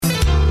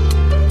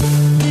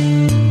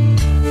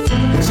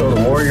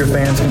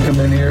fans can come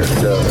in here,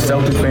 the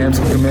Celtic fans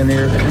can come in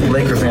here,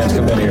 Laker fans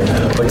come in here.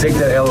 But take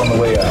that L on the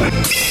way out.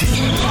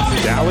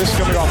 Dallas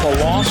coming off a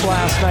loss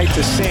last night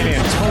to San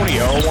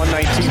Antonio,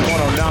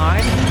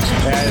 119-109,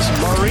 as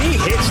Murray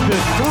hits the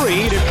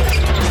three.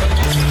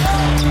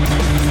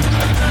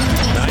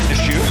 9 to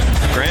shoot.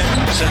 Grant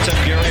sets up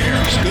Gary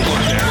Harris. Good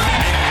look there.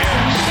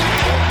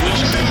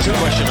 The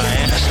question I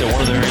asked to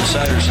one of their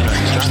insiders tonight.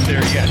 He's not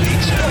there yet. He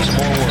needs some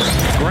more work.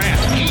 Grant,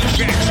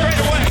 check straight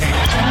away.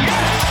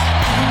 Yes!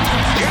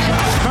 Yes!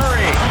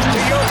 Murray to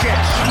Jokic.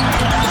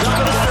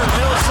 Double under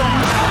Millsap.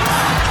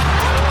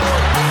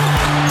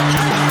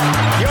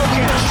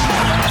 Jokic.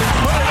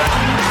 Put it up.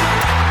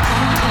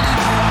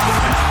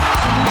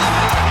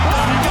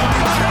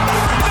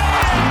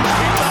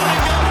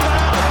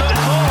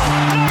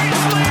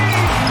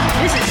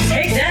 This is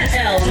Take That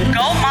L on the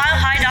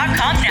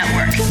GoldMileHigh.com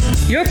network.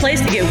 Your place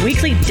to get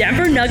weekly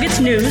Denver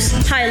Nuggets news,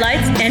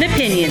 highlights, and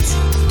opinions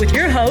with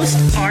your host,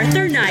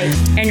 Arthur Knight,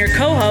 and your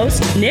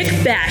co-host, Nick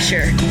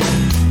Basher.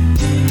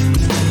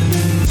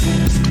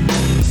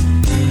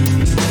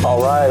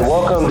 All right,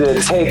 welcome to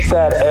Take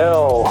That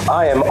L.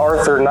 I am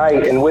Arthur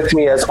Knight, and with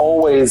me, as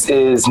always,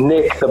 is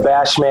Nick, the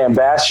Bashman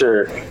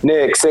Basher.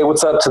 Nick, say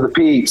what's up to the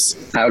peeps.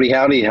 Howdy,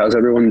 howdy. How's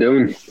everyone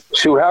doing?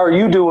 Shoot, how are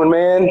you doing,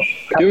 man?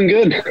 Doing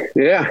good.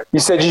 Yeah. You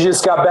said you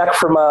just got back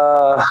from,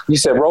 you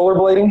said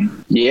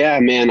rollerblading? Yeah,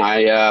 man.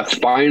 I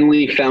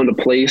finally found a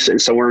place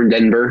somewhere in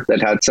Denver that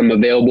had some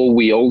available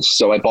wheels.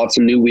 So I bought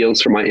some new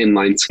wheels for my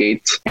inline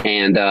skates.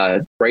 And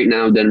right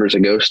now, Denver's a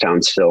ghost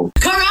town still.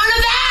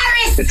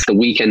 Coronavirus! It's the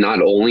weekend not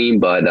only,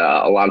 but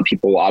a lot of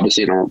people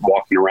obviously aren't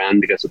walking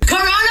around because of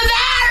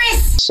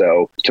Coronavirus!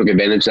 So took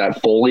advantage of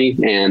that fully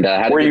and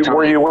had Were you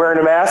wearing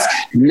a mask?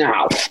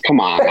 No, come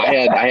on.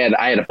 I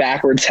had a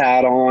backwards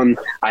hat on.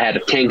 I had a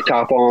tank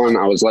top on.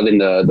 I was letting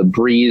the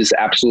breeze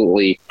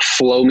absolutely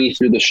flow me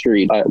through the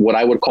street. What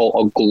I would call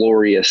a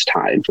glorious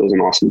time. It was an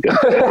awesome good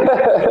time.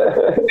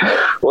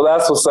 Well,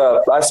 that's what's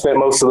up. I spent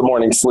most of the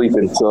morning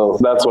sleeping, so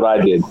that's what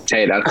I did.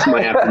 Hey, that's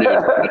my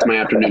afternoon. That's my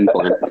afternoon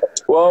plan.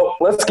 Well,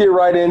 let's get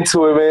right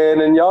into it,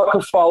 man. And y'all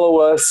can follow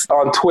us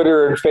on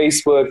Twitter and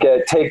Facebook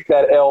at Take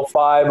That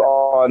L5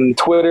 on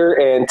Twitter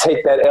and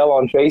Take That L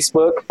on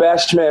Facebook.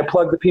 Bashman,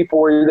 plug the people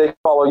where they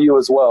follow you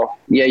as well.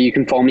 Yeah, you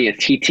can follow me at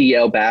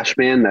TTL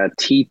Bashman,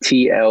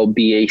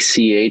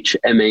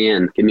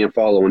 TTLBACHMAN. Give me a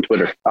follow on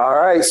Twitter. All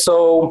right,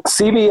 so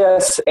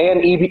CBS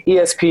and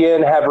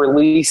ESPN have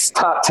released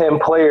top 10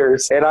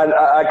 players, and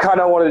I kind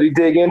of wanted to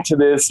dig into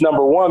this,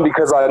 number one,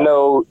 because I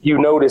know you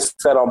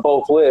noticed that on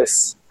both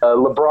lists.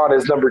 LeBron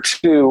is number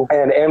 2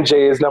 and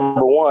MJ is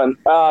number 1.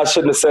 I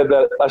shouldn't have said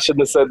that.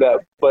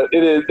 But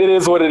it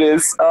is what it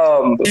is.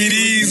 It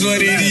is what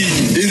it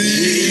is. It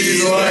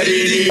is what it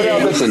is.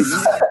 Listen,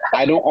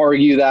 I don't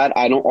argue that.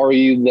 I don't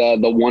argue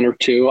the 1 or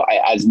 2.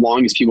 As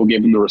long as people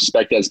give him the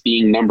respect as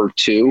being number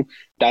 2,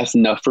 that's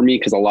enough for me,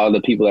 because a lot of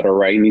the people that are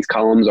writing these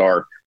columns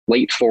are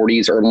late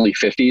 40s, early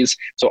 50s.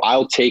 So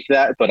I'll take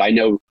that, but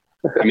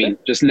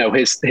just know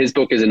his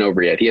book isn't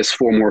over yet. He has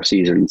 4 more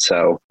seasons.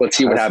 So let's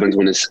see what happens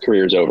when his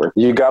career is over.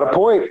 You got a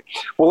point.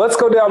 Well, let's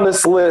go down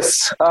this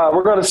list.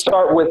 We're going to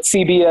start with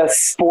CBS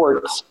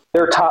Sports,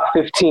 their top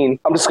 15.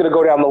 I'm just going to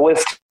go down the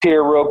list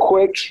here real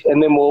quick,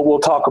 and then we'll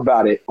talk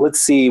about it.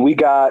 Let's see. We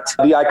got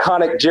the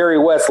iconic Jerry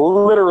West,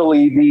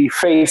 literally the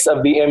face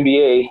of the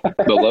NBA.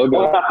 The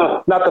logo.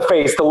 Not the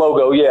face, the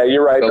logo. Yeah,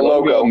 you're right. The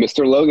logo.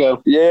 Mr.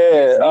 Logo.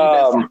 Yeah.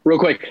 Real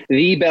quick,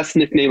 the best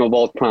nickname of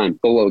all time,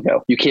 the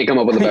logo. You can't come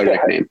up with a better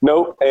nickname.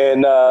 Nope.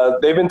 And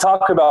they've been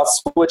talking about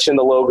switching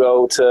the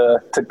logo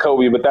to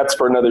Kobe, but that's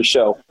for another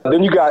show.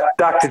 Then you got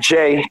Dr.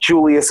 J,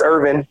 Julius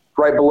Erving,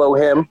 right below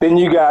him. Then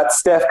you got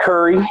Steph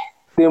Curry.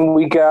 Then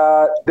we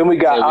got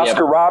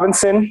Oscar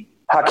Robinson,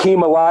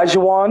 Hakeem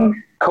Olajuwon,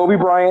 Kobe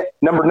Bryant.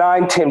 Number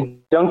 9,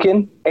 Tim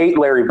Duncan. 8,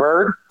 Larry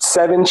Bird.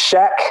 7,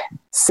 Shaq.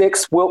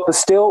 6, Wilt the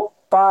Stilt.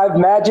 5,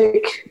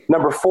 Magic.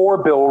 Number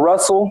 4, Bill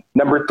Russell.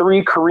 Number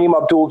 3,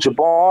 Kareem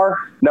Abdul-Jabbar.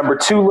 Number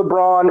 2,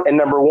 LeBron. And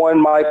number 1,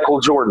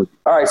 Michael Jordan.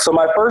 All right, so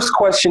my first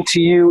question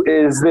to you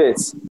is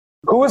this.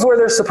 Who is where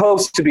they're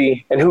supposed to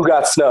be and who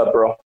got snubbed,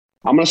 bro?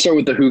 I'm going to start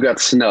with the who got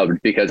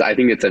snubbed, because I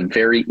think it's a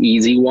very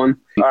easy one.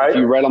 All right. If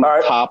you read on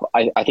the top,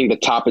 I think the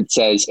top it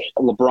says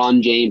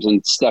LeBron James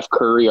and Steph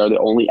Curry are the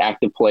only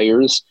active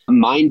players.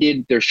 Mine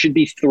did. There should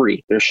be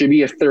 3. There should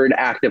be a third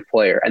active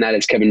player, and that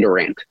is Kevin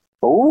Durant.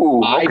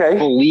 Ooh, okay. I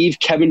believe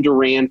Kevin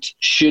Durant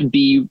should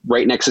be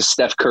right next to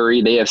Steph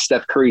Curry. They have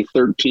Steph Curry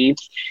 13th.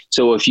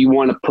 So if you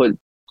want to put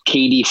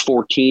KD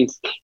 14th,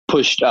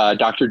 push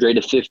Dr. Dre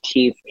to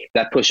 15th,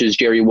 that pushes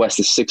Jerry West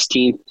to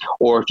 16th.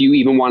 Or if you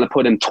even want to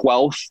put him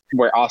 12th,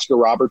 where Oscar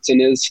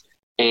Robertson is,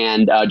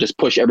 and just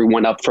push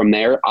everyone up from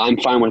there, I'm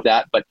fine with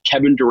that. But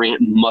Kevin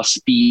Durant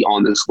must be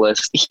on this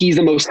list. He's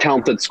the most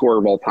talented scorer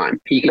of all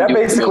time. That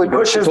basically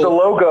pushes the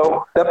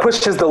logo. That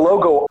pushes the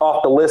logo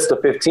off the list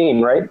of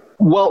 15, right?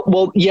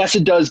 Well, yes,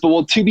 it does.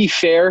 But to be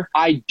fair,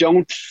 I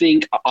don't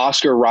think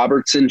Oscar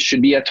Robertson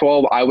should be at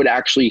 12. I would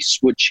actually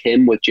switch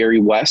him with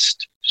Jerry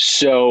West.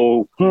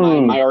 So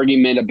my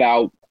argument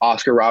about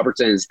Oscar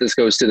Robertson is this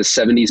goes to the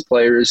 70s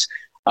players.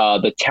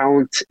 The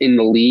talent in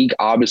the league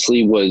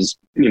obviously was,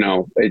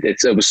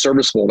 it was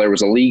serviceable. There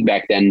was a league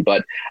back then,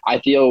 but I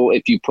feel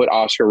if you put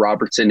Oscar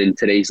Robertson in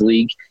today's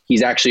league,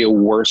 he's actually a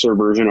worser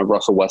version of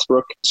Russell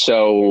Westbrook.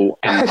 So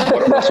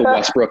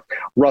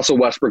Russell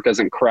Westbrook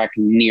doesn't crack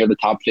near the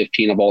top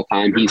 15 of all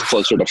time. He's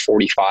closer to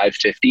 45,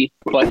 50,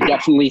 but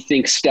definitely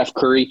think Steph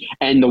Curry.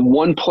 And the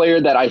one player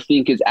that I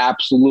think is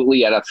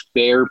absolutely at a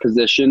fair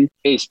position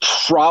is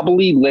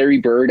probably Larry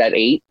Bird at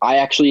 8. I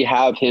actually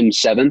have him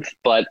 7th,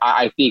 but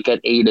I think at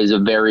 8 is a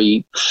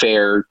very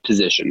fair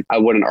position. I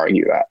wouldn't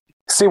argue that.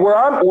 See, where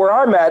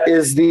I'm at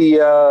is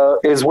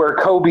is where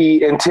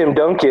Kobe and Tim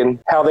Duncan,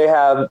 how they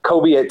have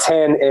Kobe at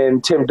 10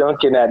 and Tim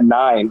Duncan at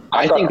 9.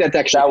 I think that's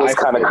actually that was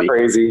kind of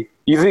crazy.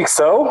 You think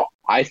so?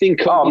 I think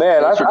Kobe's oh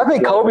man, I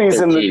think Kobe's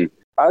 13.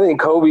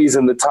 Kobe's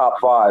in the top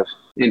 5.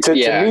 To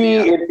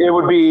me, it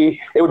would be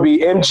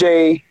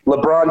MJ,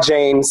 LeBron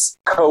James,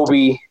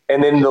 Kobe,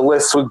 and then the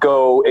list would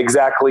go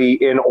exactly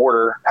in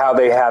order how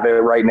they have it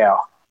right now.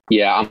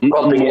 Yeah, I'm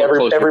bumping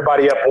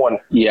everybody up 1.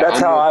 Yeah, that's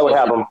how I would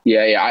have them.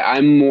 Yeah.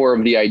 I'm more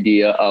of the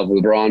idea of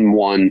LeBron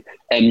 1,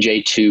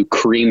 MJ 2,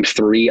 Kareem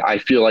 3. I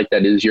feel like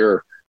that is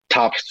your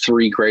top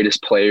 3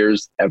 greatest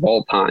players of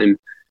all time.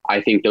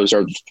 I think those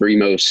are the 3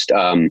 most,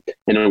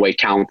 in a way,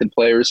 talented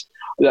players.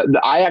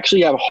 I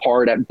actually have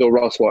hard at Bill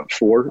Russell at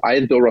 4. I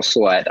had Bill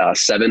Russell at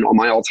 7 on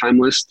my all-time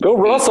list. Bill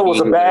Russell was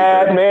a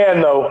bad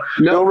man, though.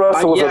 Bill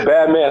Russell was a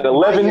bad man.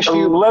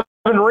 11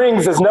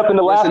 rings is nothing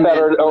to laugh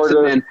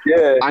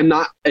at. I'm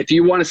not. If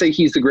you want to say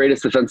he's the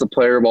greatest defensive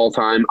player of all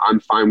time, I'm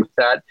fine with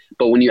that.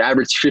 But when you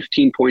average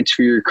 15 points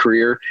for your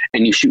career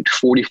and you shoot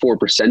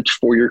 44%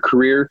 for your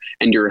career,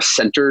 and you're a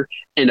center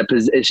in a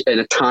position at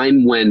a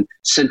time when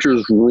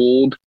centers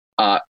ruled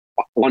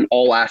on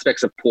all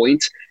aspects of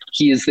points.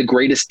 He is the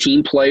greatest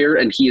team player,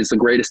 and he is the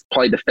greatest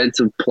probably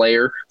defensive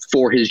player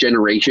for his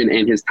generation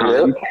and his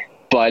time. Yep.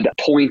 But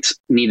points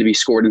need to be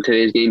scored in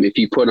today's game. If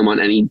you put him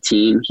on any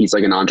team, he's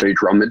like an Andre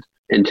Drummond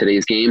in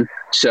today's game.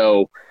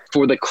 So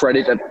for the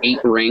credit of 8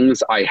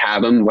 rings, I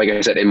have him, like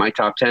I said, in my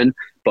top 10.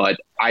 But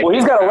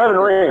he's got 11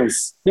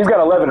 rings. He's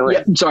got 11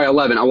 rings. Yeah, sorry,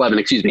 11,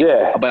 excuse me.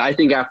 Yeah. But I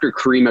think after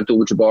Kareem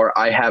Abdul-Jabbar,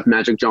 I have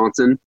Magic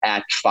Johnson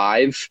at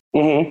 5.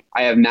 Mm-hmm.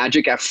 I have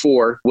Magic at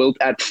 4, Wilt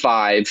at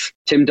 5,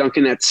 Tim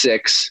Duncan at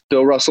 6,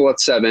 Bill Russell at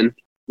 7,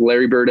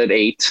 Larry Bird at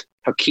 8,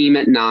 Hakeem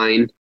at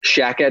 9,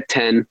 Shaq at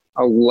 10,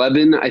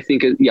 11,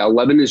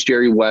 11 is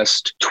Jerry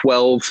West,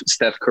 12,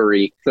 Steph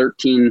Curry,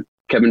 13,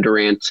 Kevin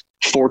Durant,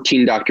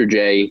 14, Dr.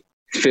 J,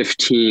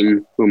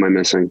 15, who am I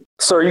missing?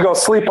 So are you going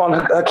to sleep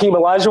on Hakeem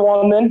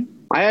Olajuwon then?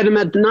 I had him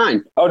at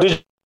 9. Oh,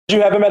 did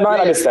you have him at 9?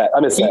 Yeah. I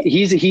missed that.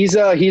 He's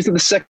the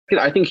second.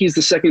 I think he's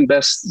the second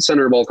best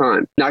center of all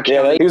time. He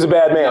was a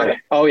bad man.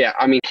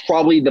 I mean,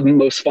 probably the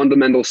most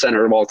fundamental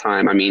center of all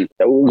time. I mean,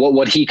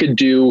 what he could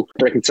do,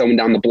 breaking someone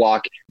down the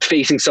block,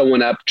 facing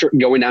someone up,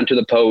 going down to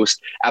the post,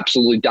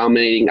 absolutely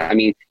dominating. I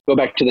mean, go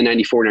back to the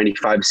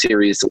 94-95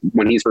 series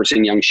when he's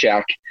versing young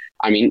Shaq.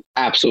 I mean,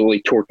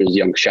 absolutely tortures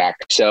young Shaq.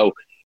 So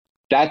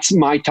that's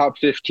my top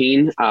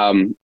 15.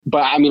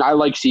 But I mean, I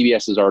like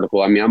CBS's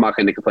article. I mean, I'm not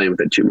going to complain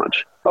with it too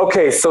much.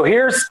 Okay, so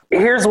here's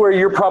where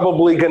you're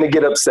probably going to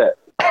get upset.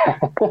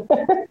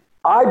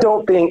 I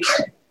don't think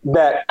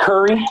that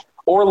Curry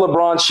or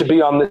LeBron should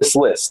be on this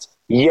list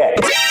yet.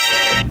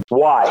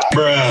 Why?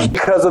 Bruh.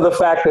 Because of the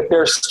fact that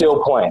they're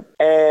still playing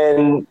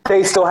and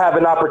they still have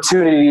an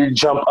opportunity to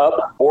jump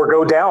up or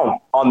go down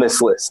on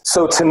this list.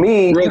 So to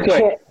me, you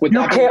can't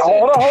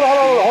hold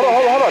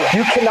on.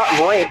 You cannot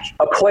rank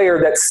a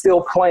player that's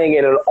still playing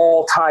in an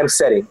all-time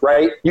setting,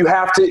 right? They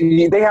have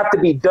to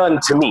be done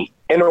to me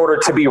in order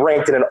to be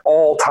ranked in an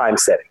all-time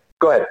setting.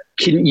 Go ahead.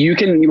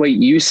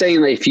 You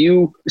saying that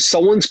if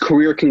someone's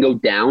career can go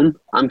down?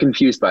 I'm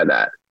confused by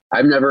that.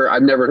 I've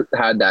never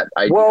had that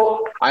idea.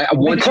 Well, I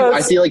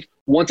feel like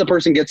once a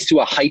person gets to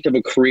a height of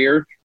a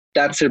career,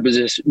 that's their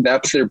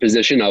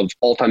position of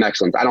all-time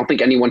excellence. I don't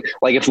think anyone,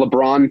 like if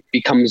LeBron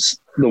becomes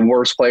the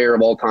worst player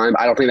of all time,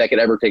 I don't think that could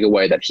ever take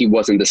away that he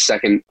wasn't the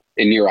second,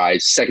 in your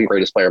eyes, second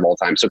greatest player of all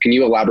time. So can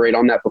you elaborate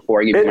on that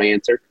before I give you my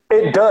answer?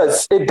 It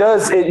does.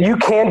 You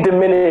can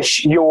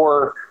diminish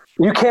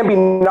you can't be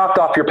knocked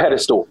off your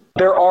pedestal.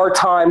 There are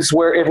times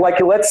where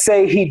let's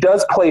say he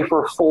does play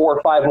for 4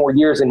 or 5 more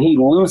years and he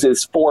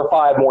loses 4 or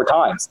 5 more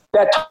times,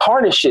 that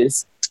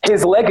tarnishes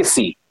his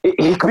legacy.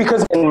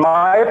 Because in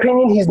my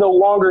opinion, he's no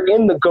longer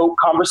in the GOAT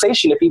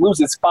conversation. If he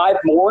loses 5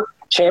 more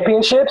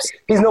championships,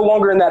 he's no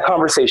longer in that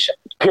conversation,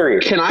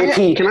 period.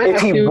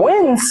 If he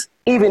wins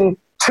even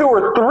 2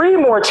 or 3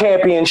 more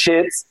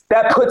championships,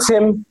 that puts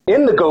him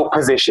in the GOAT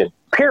position,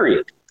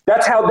 period.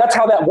 That's how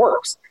that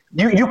works.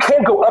 You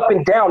can't go up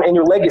and down in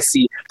your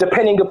legacy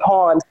depending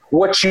upon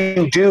what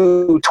you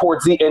do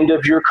towards the end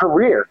of your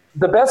career.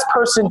 The best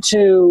person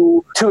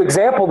to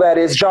example that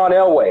is John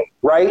Elway,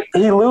 right?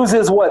 He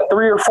loses 3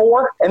 or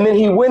 4, and then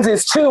he wins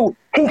his 2.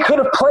 He could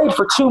have played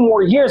for 2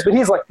 more years, but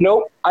he's like,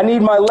 nope, I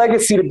need my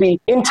legacy to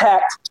be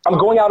intact. I'm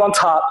going out on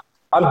top.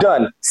 I'm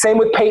done. Same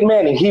with Peyton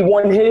Manning. He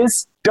won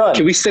his, Done.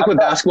 Can we stick with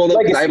basketball, though?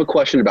 Because I have a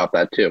question about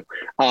that, too.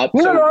 I'm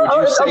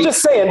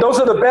just saying, those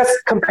are the best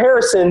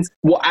comparisons.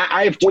 Well,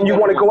 I have when you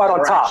want to go out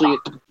on top.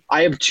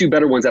 I have two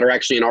better ones that are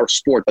actually in our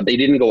sport, but they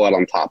didn't go out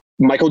on top.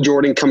 Michael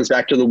Jordan comes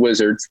back to the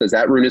Wizards. Does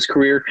that ruin his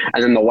career?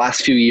 And then the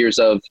last few years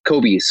of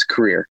Kobe's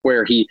career,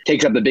 where he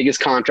takes up the biggest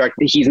contract.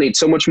 He's made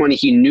so much money,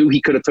 he knew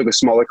he could have took a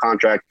smaller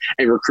contract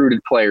and recruited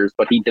players,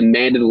 but he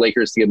demanded the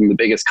Lakers to give him the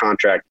biggest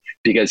contract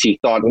because he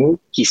thought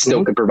he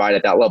still could provide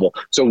at that level.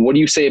 So what do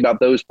you say about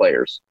those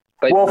players?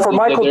 Like, well, for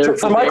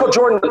Michael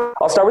Jordan,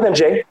 I'll start with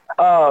MJ.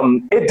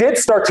 It did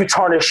start to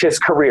tarnish his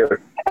career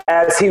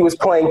as he was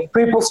playing.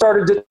 People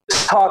started to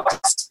talk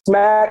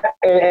smack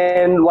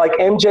and like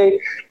MJ.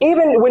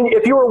 Even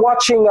if you were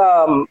watching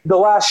the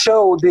last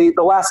show, the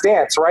Last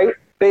Dance, right?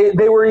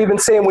 They were even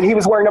saying when he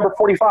was wearing number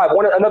 45,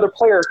 another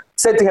player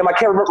said to him, I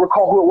can't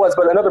recall who it was,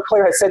 but another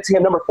player had said to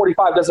him, number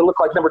 45 doesn't look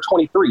like number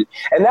 23.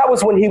 And that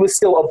was when he was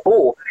still a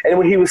Bull and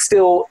when he was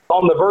still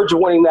on the verge of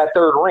winning that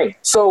third ring.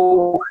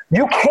 So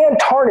you can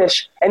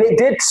tarnish, and it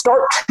did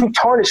start to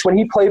tarnish when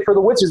he played for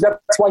the Wizards.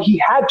 That's why he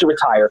had to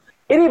retire.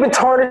 It even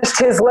tarnished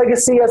his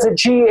legacy as a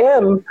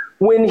GM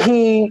when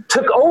he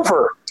took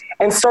over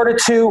and started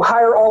to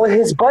hire all of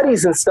his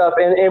buddies and stuff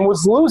and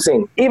was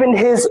losing. Even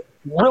his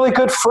really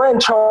good friend,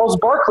 Charles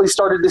Barkley,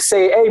 started to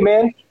say, hey,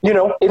 man,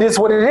 it is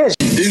what it is.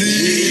 It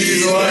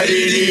is what it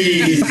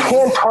is. You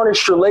can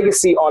tarnish your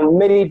legacy on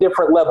many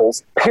different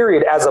levels,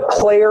 period. As a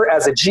player,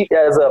 as a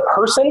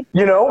person,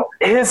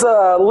 his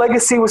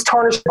legacy was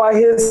tarnished by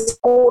his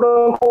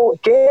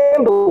quote-unquote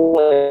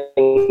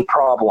gambling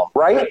problem,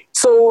 right?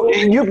 So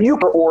you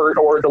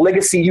or the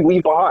legacy you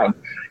leave behind,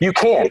 you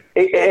can.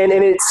 And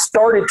it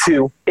started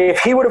to, if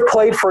he would have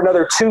played for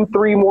another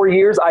 2-3 more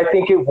years, I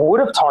think it would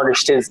have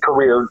tarnished his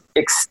career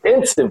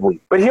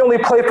extensively. But he only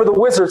played for the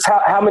Wizards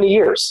how many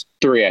years?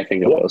 3, I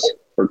think it was,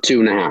 or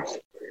 2.5.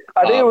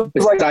 I think it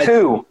was like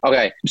 2.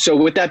 Okay, so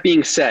with that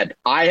being said,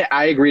 I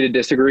agree to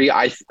disagree.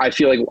 I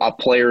feel like a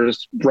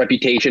player's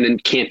reputation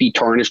can't be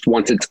tarnished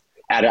once it's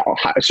at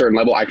a certain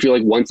level. I feel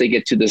like once they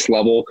get to this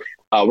level,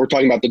 we're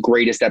talking about the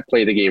greatest that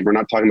play the game. We're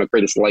not talking about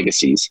greatest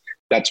legacies.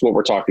 That's what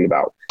we're talking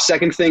about.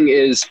 Second thing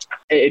is,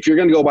 if you're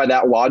going to go by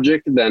that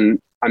logic,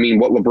 then, I mean,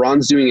 what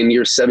LeBron's doing in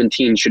year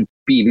 17 should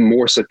be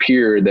more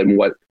superior than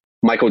what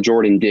Michael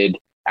Jordan did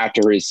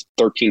after his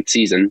 13th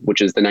season, which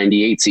is the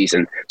 98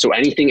 season. So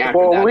anything after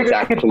that,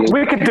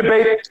 we could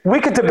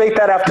debate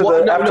that after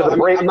the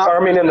break. In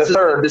the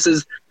third. This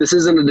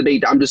isn't a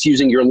debate. I'm just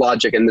using your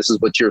logic, and this is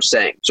what you're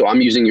saying. So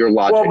I'm using your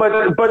logic.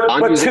 Well,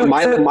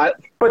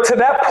 but to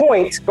that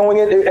point, going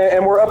in,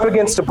 and we're up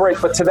against a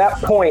break, but to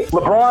that point,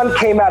 LeBron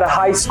came out of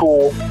high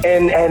school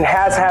and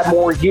has had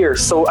more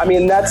years. So, I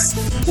mean,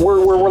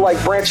 we're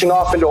like branching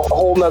off into a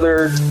whole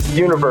nother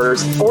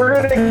universe. We're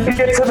going to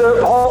get to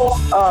the whole,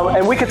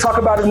 and we could talk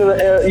about it in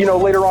the,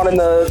 later on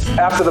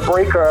after the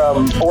break,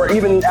 or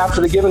even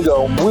after the give and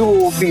go. We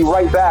will be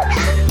right back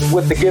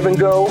with the give and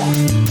go.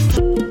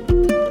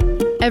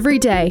 Every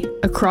day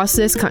across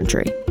this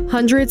country,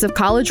 hundreds of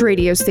college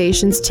radio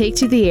stations take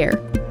to the air,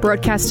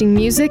 broadcasting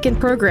music and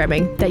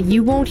programming that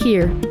you won't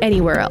hear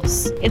anywhere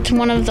else. It's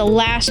one of the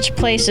last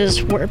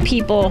places where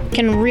people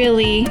can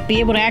really be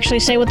able to actually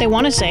say what they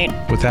want to say.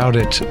 Without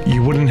it,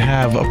 you wouldn't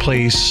have a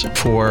place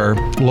for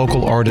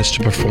local artists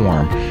to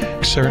perform.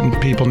 Certain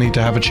people need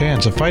to have a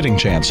fighting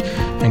chance,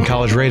 and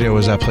college radio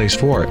is that place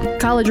for it.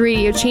 College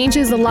radio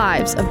changes the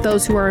lives of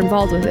those who are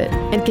involved with it,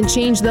 and can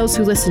change those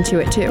who listen to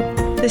it too.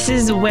 This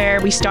is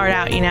where we start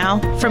out,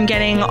 from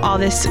getting all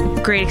this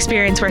great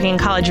experience working in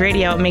college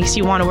radio. It makes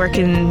you want to work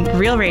in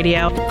real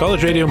radio.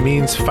 College radio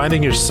means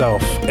finding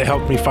yourself. It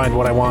helped me find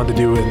what I wanted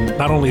to do in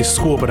not only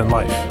school, but in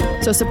life.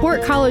 So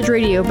support college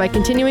radio by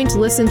continuing to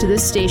listen to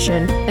this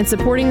station and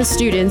supporting the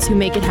students who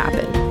make it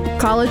happen.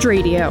 College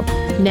radio,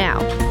 now,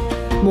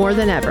 more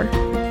than ever.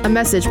 A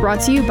message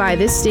brought to you by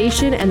this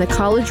station and the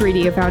College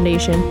Radio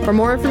Foundation. For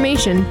more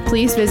information,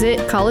 please visit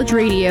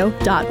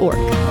collegeradio.org.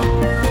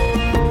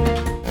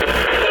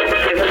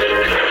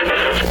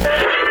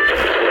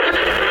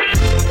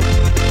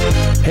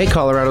 Hey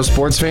Colorado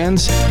sports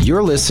fans,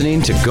 you're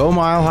listening to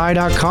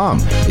GoMileHigh.com,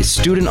 a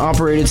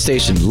student-operated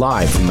station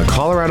live from the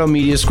Colorado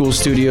Media School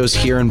studios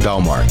here in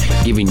Belmar,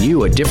 giving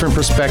you a different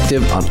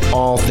perspective on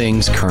all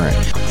things current.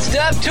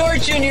 Stop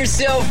torturing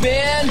yourself,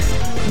 man!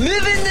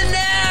 Live in the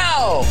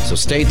now! So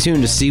stay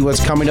tuned to see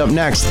what's coming up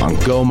next on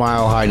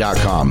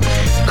GoMileHigh.com,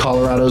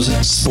 Colorado's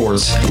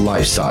sports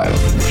lifestyle.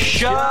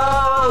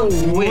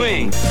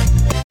 Showing!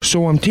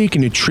 So I'm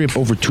taking a trip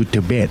over to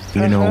Tibet,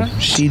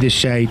 see the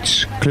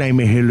sights, climb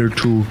a hill or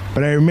two.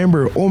 But I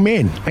remember, oh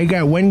man, I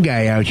got one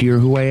guy out here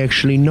who I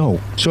actually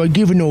know. So I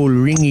give an old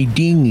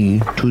ringy-dingy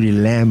to the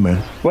Lama.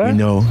 What?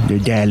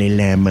 The Dalai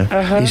Lama,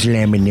 his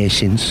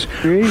laminescence,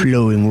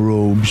 flowing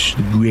robes,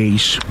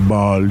 grace,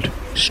 bald,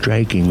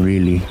 striking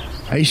really.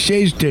 I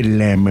says to the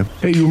Lama,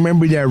 hey, you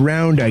remember that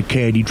round I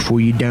caddied for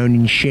you down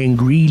in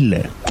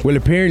Shangri-La? Well,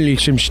 apparently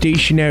some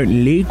station out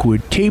in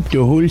Lakewood taped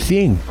the whole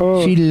thing.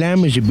 See, the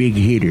Lama's a big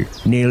hitter.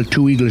 Nailed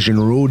 2 eagles in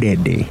a row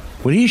that day.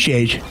 Well, he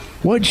says,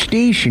 what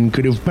station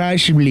could have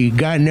possibly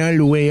gotten all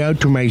the way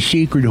out to my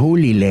sacred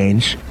holy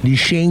lands, the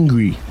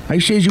Shangri? I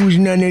says it was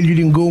none other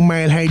than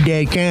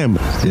GoMileHigh.com,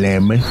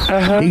 Llama.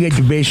 They got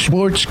the best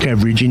sports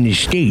coverage in the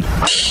state.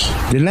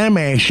 The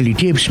Llama actually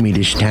tips me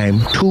this time,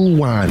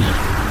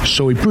 2-1.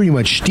 So he pretty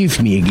much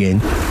stiffed me again,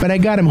 but I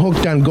got him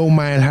hooked on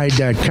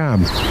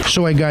GoMileHigh.com,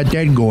 so I got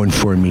that going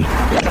for me,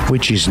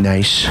 which is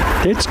nice.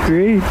 It's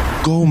great.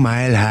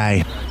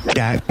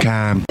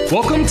 GoMileHigh.com.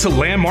 Welcome to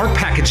Landmark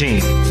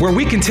Packaging, where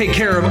we can take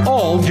care of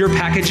all your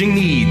packaging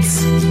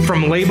needs.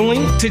 From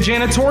labeling to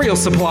janitorial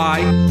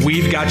supply,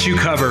 we've got you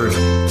covered.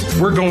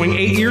 We're going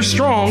 8 years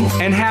strong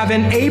and have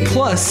an A+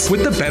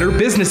 with the Better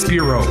Business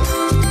Bureau.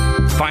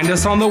 Find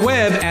us on the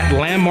web at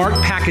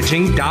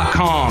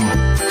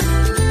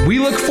landmarkpackaging.com. We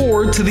look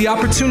forward to the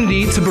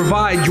opportunity to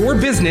provide your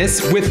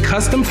business with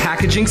custom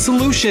packaging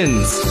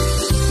solutions.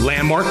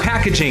 Landmark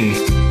Packaging.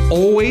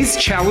 Always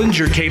challenge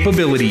your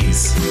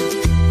capabilities.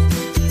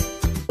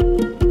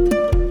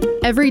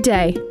 Every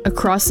day,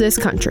 across this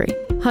country,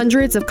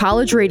 hundreds of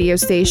college radio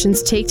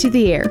stations take to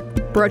the air,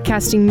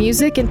 broadcasting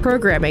music and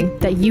programming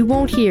that you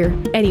won't hear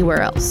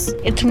anywhere else.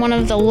 It's one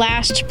of the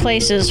last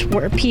places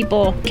where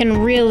people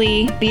can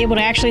really be able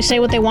to actually say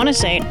what they want to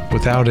say.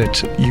 Without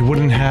it, you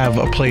wouldn't have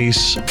a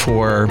place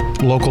for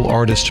local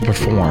artists to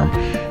perform.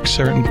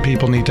 Certain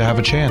people need to have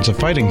a chance, a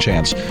fighting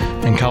chance,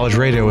 and college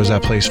radio is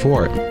that place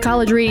for it.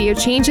 College radio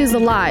changes the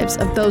lives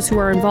of those who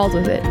are involved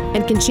with it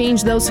and can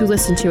change those who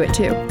listen to it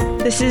too.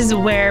 This is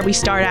where we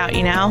start out,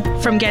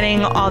 from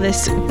getting all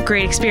this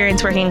great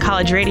experience working in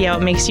college radio.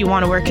 It makes you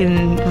want to work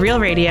in real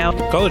radio.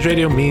 College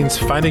radio means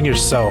finding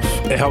yourself.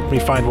 It helped me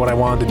find what I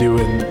wanted to do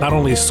in not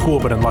only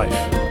school, but in life.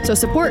 So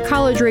support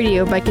college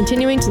radio by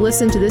continuing to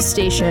listen to this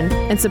station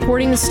and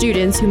supporting the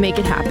students who make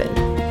it happen.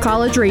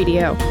 College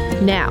radio,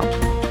 now,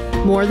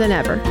 more than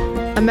ever.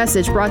 A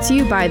message brought to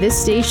you by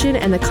this station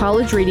and the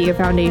College Radio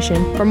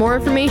Foundation. For more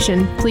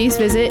information, please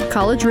visit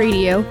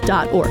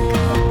collegeradio.org.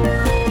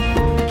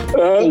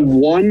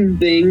 One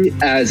thing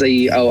as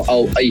a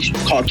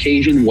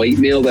Caucasian white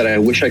male that I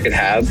wish I could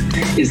have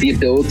is the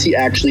ability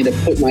actually to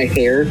put my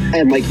hair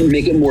and make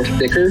it more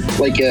thicker,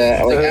 like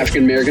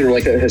African American or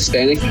like a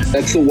Hispanic.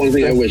 That's the one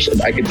thing I wish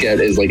I could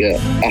get is like a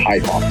high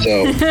top.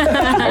 So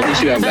at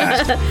least you have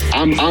that.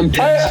 I'm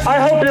pissed. I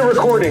hope you're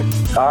recording.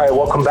 All right,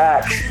 welcome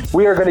back.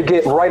 We are going to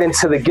get right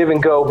into the give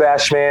and go,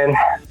 Bashman.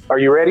 Are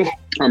you ready?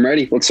 I'm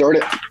ready. Let's start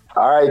it.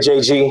 All right,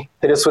 JG,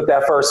 hit us with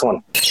that first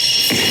one.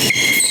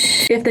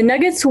 If the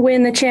Nuggets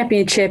win the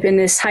championship in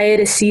this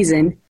hiatus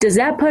season, does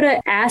that put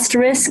an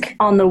asterisk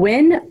on the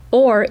win,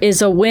 or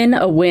is a win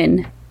a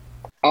win?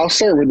 I'll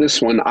start with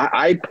this one.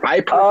 I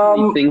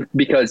personally think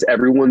because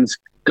everyone's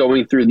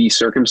going through these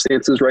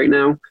circumstances right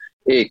now,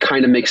 it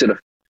kind of makes it a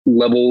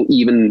level,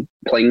 even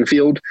playing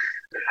field.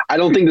 I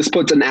don't think this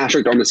puts an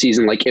asterisk on the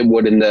season like it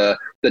would in the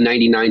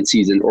 99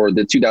 season or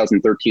the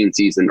 2013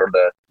 season or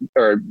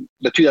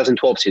the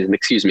 2012 season,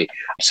 excuse me.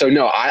 So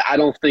no, I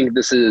don't think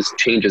this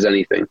changes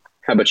anything.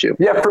 How about you?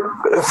 Yeah,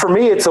 for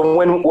me, it's a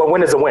win. A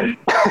win is a win,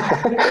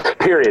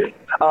 period.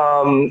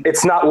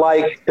 It's not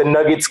like the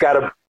Nuggets got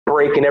a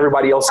break and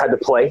everybody else had to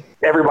play.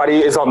 Everybody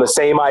is on the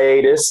same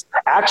hiatus.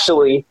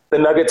 Actually, the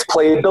Nuggets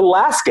played the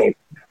last game.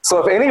 So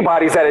if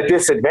anybody's at a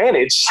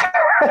disadvantage,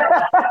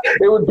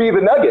 it would be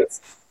the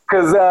Nuggets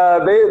because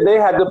they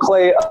had to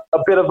play a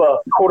bit of a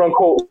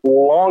quote-unquote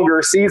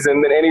longer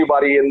season than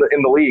anybody in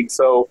the league.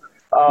 So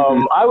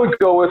I would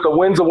go with a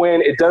win's a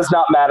win. It does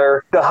not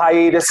matter. The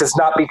hiatus is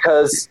not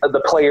because the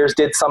players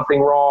did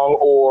something wrong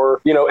or,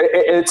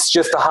 it's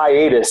just a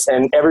hiatus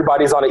and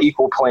everybody's on an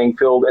equal playing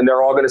field and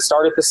they're all going to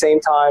start at the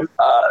same time.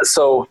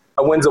 So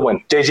a win's a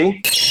win.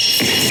 JG?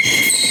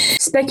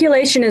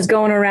 Speculation is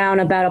going around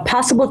about a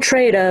possible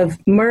trade of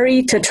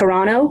Murray to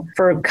Toronto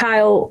for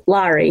Kyle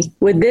Lowry.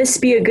 Would this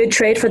be a good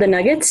trade for the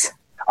Nuggets?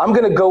 I'm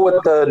going to go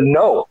with the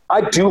no.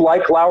 I do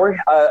like Lowry.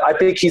 I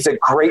think he's a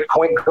great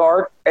point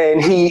guard,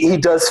 and he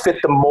does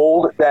fit the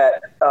mold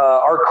that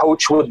our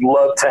coach would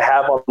love to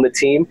have on the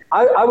team.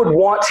 I would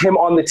want him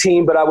on the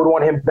team, but I would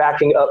want him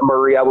backing up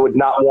Murray. I would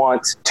not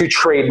want to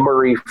trade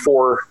Murray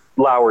for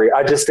Lowry.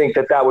 I just think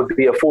that would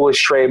be a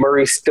foolish trade.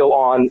 Murray's still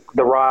on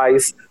the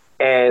rise,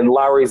 and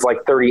Lowry's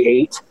like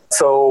 38.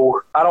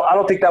 So I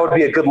don't think that would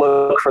be a good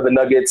look for the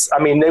Nuggets. I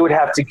mean, they would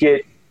have to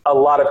get a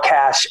lot of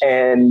cash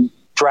and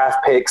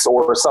draft picks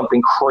or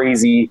something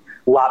crazy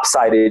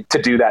lopsided to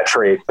do that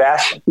trade.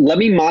 Bash? Let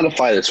me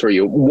modify this for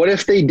you. What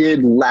if they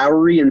did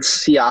Lowry and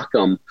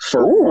Siakam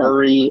for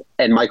Murray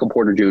and Michael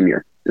Porter Jr.?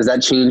 Does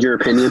that change your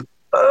opinion?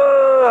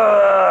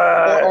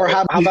 Or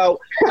how about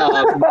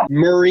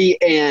Murray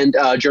and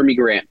Jeremy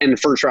Grant and the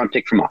first round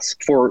pick from us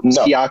for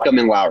Siakam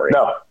and Lowry?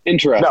 No.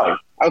 Interesting. No.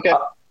 Okay.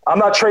 I'm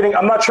not trading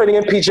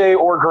MPJ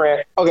or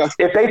Grant. Okay.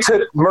 If they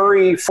took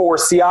Murray for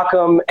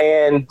Siakam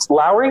and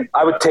Lowry,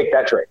 I would take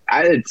that trade.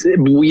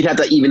 We'd have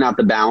to even out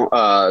the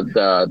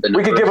numbers.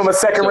 We could give them a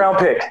second round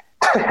pick.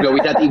 No,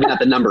 we'd have to even out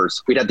the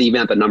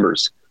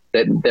numbers.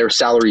 That their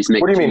salaries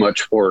make too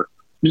much for.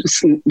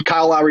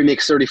 Kyle Lowry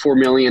makes $34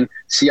 million.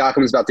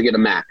 Siakam's about to get a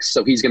max,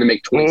 so he's going to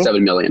make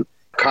 $27 million.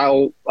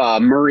 Kyle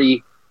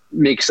Murray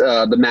makes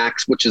the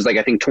max, which is like,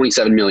 I think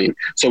 27 million.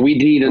 So we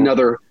need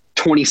another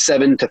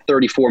 27 to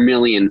 34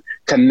 million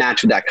to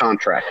match that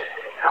contract.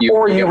 You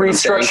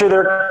restructure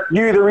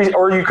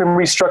or you can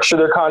restructure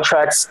their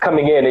contracts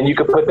coming in, and you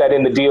could put that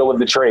in the deal with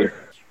the trade.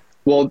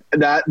 Well,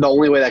 the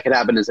only way that could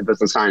happen is if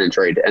it's a sign and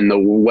trade. And the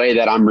way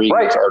that I'm reading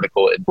this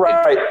article,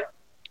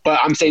 but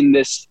I'm saying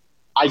this,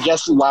 I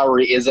guess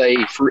Lowry is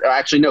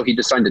actually, no, he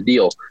just signed a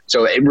deal.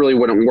 So it really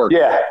wouldn't work.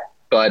 Yeah.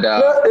 But,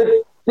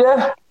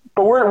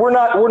 but we're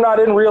not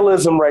in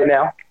realism right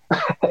now.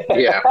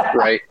 Yeah.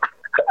 Right.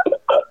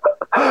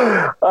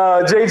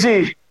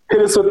 JG,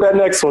 hit us with that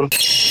next one.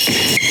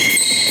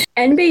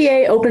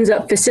 NBA opens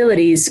up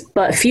facilities,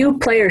 but few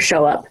players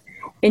show up.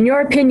 In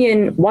your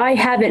opinion, why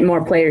haven't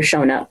more players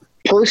shown up?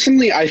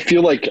 Personally, I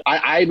feel like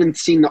I haven't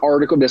seen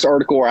this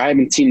article, or I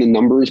haven't seen the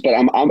numbers, but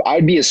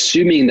I'd be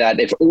assuming that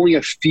if only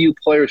a few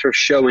players are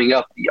showing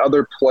up, the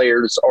other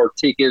players are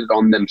taking it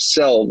on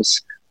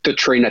themselves to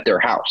train at their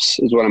house,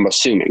 is what I'm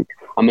assuming.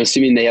 I'm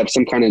assuming they have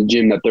some kind of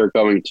gym that they're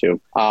going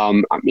to.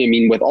 I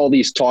mean, with all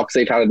these talks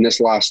they've had in this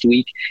last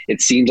week,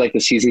 it seems like the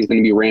season is going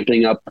to be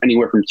ramping up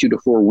anywhere from 2 to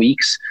 4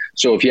 weeks.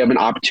 So if you have an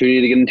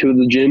opportunity to get into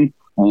the gym,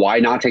 why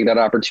not take that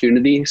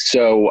opportunity?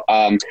 So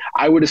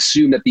I would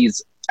assume that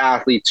these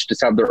athletes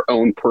just have their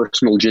own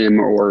personal gym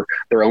or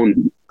their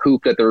own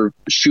hoop that they're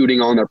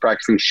shooting on, they're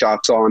practicing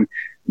shots on.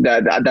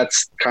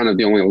 That's kind of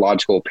the only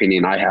logical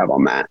opinion I have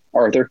on that.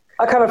 Arthur?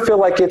 I kind of feel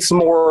like it's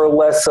more or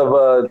less of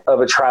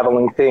a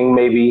traveling thing,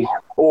 maybe,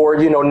 or,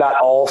 not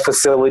all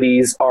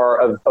facilities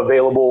are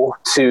available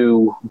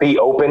to be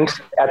opened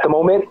at the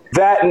moment.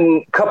 That,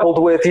 and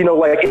coupled with,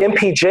 like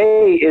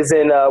MPJ is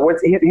in,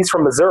 he's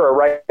from Missouri,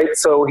 right?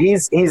 So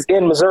he's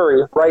in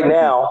Missouri right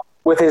now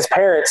with his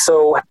parents.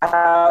 So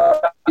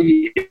how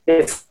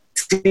is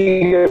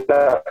he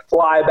gonna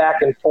fly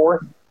back and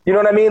forth? You know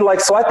what I mean?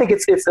 So I think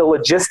it's a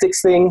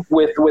logistics thing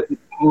with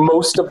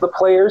most of the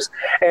players.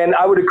 And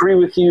I would agree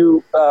with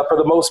you for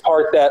the most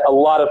part that a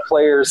lot of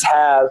players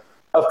have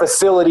a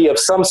facility of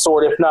some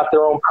sort, if not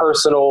their own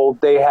personal,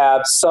 they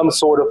have some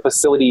sort of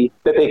facility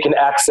that they can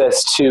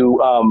access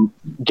to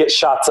get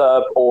shots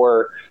up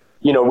or,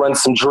 run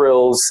some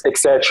drills,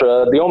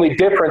 etc. The only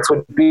difference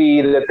would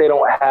be that they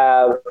don't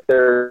have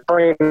their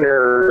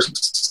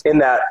trainers in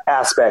that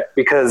aspect,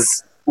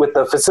 because with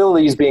the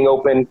facilities being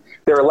open,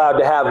 they're allowed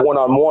to have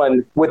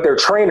one-on-one with their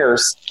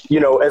trainers,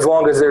 as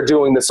long as they're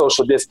doing the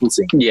social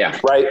distancing. Yeah.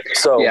 Right.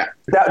 So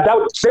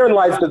therein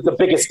lies the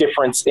biggest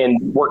difference in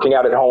working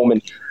out at home.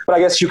 But I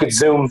guess you could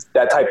Zoom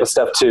that type of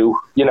stuff too.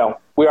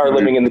 We are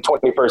living in the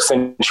 21st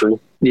century.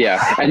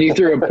 Yeah. And you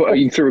threw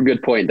a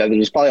good point that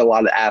there's probably a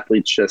lot of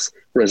athletes just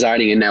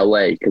residing in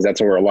LA because that's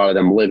where a lot of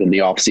them live in the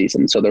off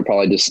season. So they're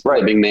probably just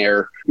living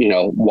there,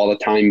 while the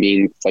time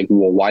being, it's like,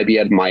 well, why be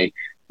at my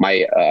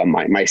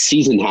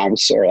season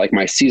house or like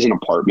my season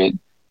apartment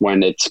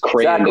when it's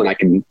crammed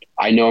and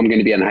I know I'm going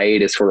to be on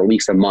hiatus for at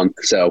least a month.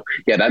 So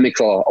yeah, that makes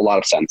a lot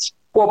of sense.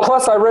 Well,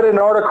 plus I read an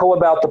article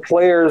about the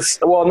players.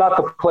 Well, not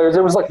the players.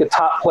 It was like the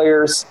top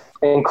players,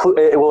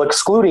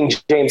 excluding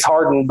James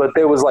Harden, but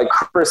there was like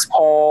Chris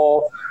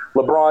Paul,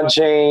 LeBron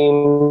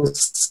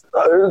James,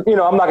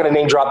 I'm not going to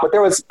name drop, but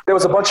there was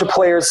a bunch of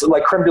players,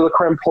 like creme de la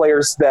creme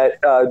players that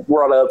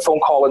were on a phone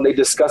call and they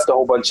discussed a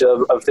whole bunch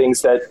of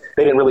things that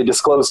they didn't really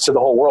disclose to the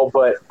whole world.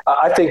 But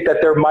I think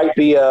that there might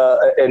be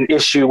an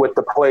issue with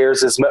the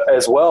players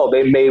as well.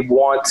 They may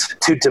want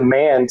to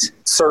demand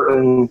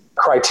certain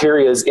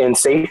criterias in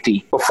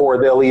safety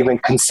before they'll even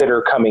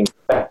consider coming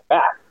back,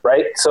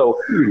 right? So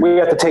we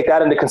have to take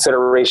that into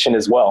consideration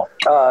as well.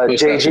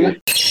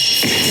 JG?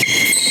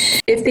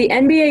 If the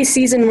NBA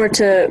season were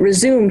to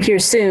resume here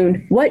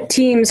soon, what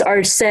teams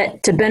are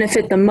set to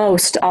benefit the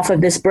most off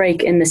of this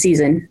break in the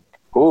season?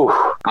 Ooh,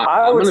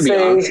 I would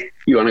say.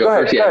 You want to go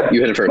first? Yeah, you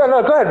hit it first.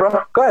 No, go ahead,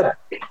 bro. Go ahead.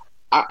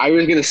 I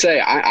was going to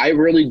say, I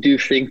really do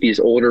think these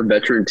older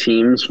veteran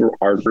teams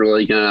are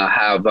really going to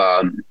have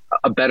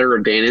a better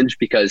advantage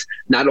because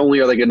not only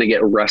are they going to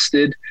get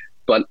rested,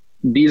 but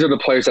these are the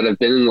players that have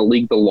been in the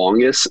league the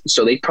longest.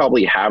 So they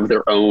probably have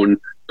their own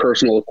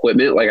personal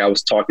equipment, like I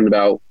was talking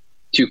about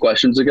 2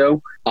 questions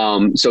ago.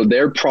 So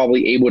they're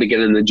probably able to get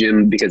in the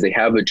gym because they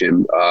have a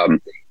gym.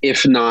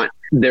 If not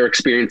their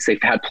experience,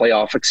 they've had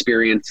playoff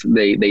experience.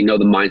 They know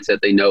the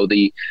mindset. They know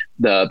the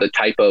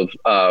type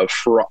of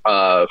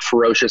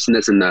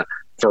ferociousness and the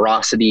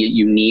ferocity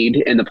you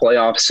need in the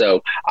playoffs.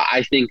 So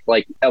I think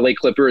like LA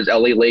Clippers,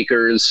 LA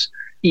Lakers,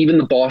 even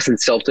the Boston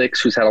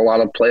Celtics, who's had a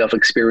lot of playoff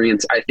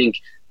experience, I think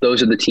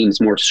those are the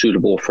teams more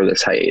suitable for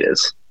this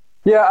hiatus.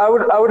 Yeah, I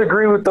would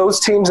agree with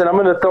those teams, and I'm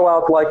going to throw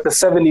out like the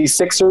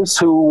 76ers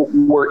who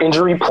were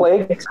injury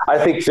plagued.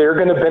 I think they're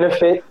going to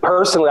benefit.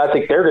 Personally, I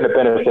think they're going to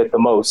benefit the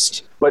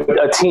most. But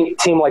a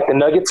team like the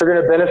Nuggets are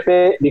going to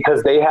benefit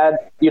because they had,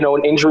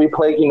 an injury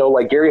plague.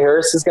 Like Gary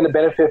Harris is going to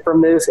benefit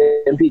from this,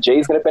 and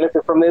MPJ is going to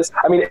benefit from this.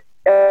 I mean,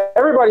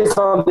 everybody's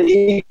on the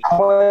equal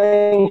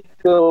playing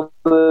field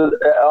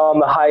on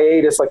the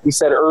hiatus, like we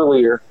said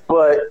earlier.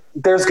 But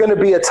there's going to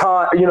be a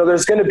time,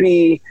 there's going to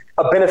be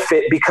a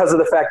benefit because of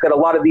the fact that a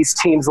lot of these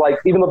teams, like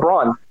even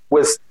LeBron,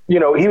 was,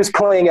 he was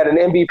playing at an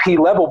MVP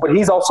level, but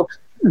he's also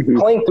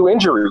playing through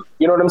injury.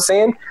 You know what I'm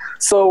saying?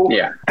 So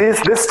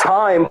this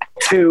time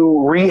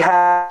to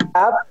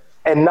rehab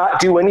and not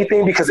do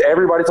anything because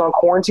everybody's on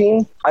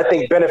quarantine, I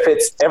think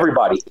benefits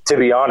everybody, to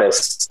be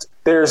honest.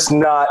 There's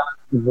not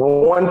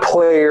one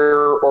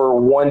player or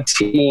one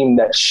team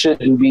that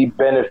shouldn't be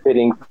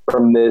benefiting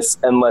from this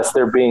unless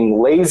they're being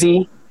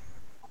lazy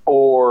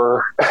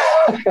or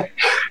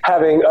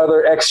having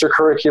other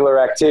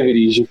extracurricular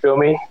activities. You feel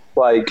me?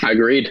 Like,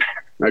 Agreed.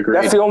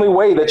 That's the only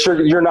way that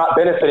you're not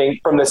benefiting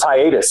from this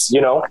hiatus.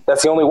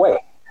 That's the only way.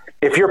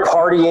 If you're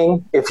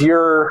partying, if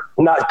you're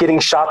not getting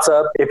shots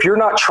up, if you're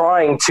not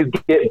trying to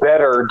get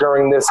better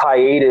during this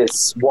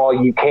hiatus while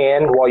you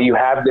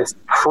have this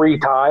free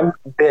time,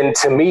 then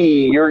to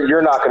me,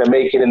 you're not going to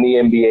make it in the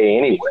NBA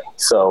anyway.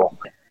 So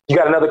you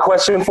got another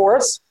question for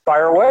us?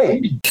 Fire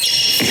away.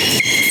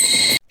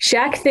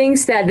 Shaq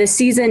thinks that this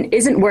season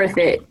isn't worth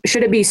it.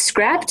 Should it be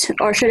scrapped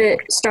or should it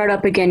start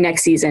up again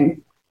next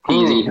season?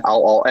 Easy.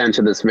 I'll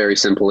answer this very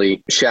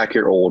simply. Shaq,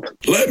 you're old.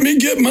 Let me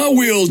get my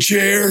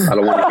wheelchair. I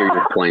don't want to hear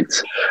your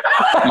complaints.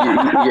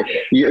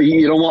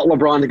 You don't want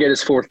LeBron to get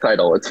his 4th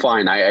title. It's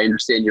fine. I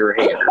understand you're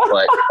a hater,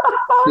 but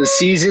the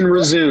season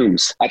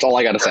resumes. That's all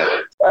I got to say.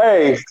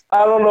 Hey,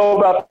 I don't know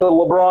about the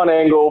LeBron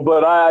angle,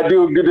 but I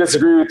do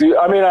disagree with you.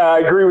 I mean, I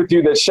agree with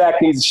you that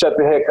Shaq needs to shut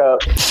the heck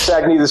up.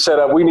 Shaq needs to shut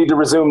up. We need to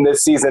resume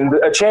this season.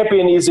 A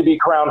champion needs to be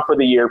crowned for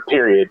the year,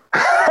 period.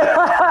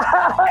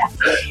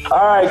 All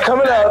right,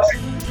 coming up,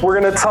 we're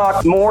going to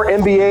talk more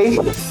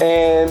NBA,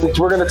 and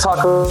we're going to talk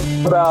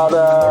about...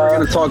 we're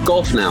going to talk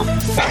golf now.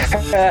 Because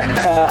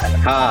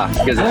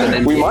it's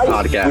an NBA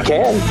podcast. We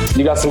can.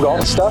 You got some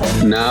golf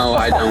stuff? No,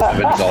 I don't have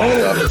any golf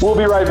stuff. We'll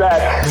be right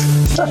back.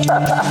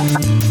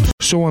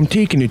 So I'm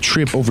taking a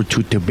trip over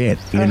to Tibet,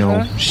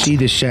 see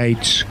the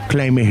sights,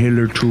 climb a hill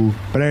or two.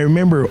 But I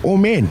remember, oh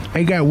man,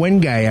 I got one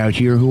guy out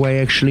here who I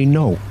actually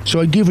know. So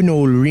I give an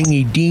old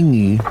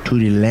ringy-dingy to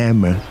the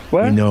Lama.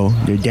 What?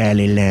 The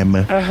Dalai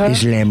Lama,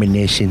 his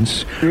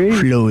laminescence,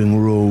 flowing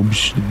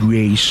robes, the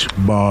grace,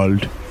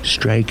 bald,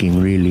 striking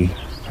really.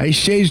 I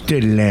says to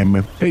the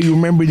Lama, hey, you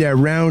remember that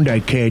round I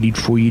caddied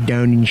for you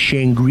down in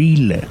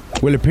Shangri-La?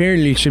 Well,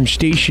 apparently some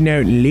station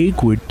out in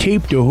Lakewood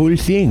taped the whole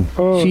thing.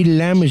 See, the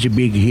Lama's a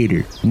big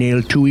hitter.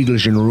 Nailed 2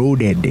 eagles in a row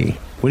that day.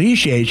 Well, he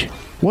says,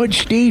 what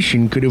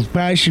station could have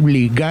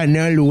possibly gotten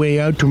all the way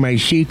out to my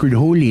sacred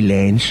holy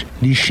lands,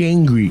 the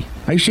Shangri?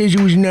 I says it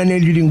was none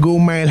other than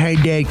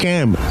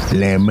GoMileHigh.com,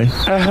 Lama.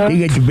 They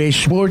got the best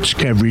sports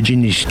coverage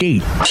in the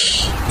state.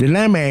 The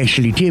Lama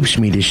actually tips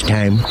me this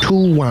time,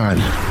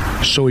 2-1.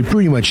 So he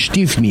pretty much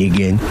stiffed me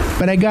again,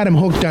 but I got him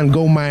hooked on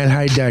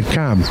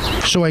GoMileHigh.com,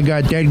 so I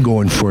got that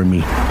going for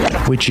me,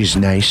 which is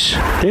nice.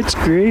 It's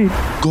great.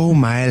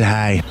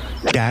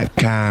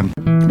 GoMileHigh.com.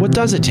 What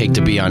does it take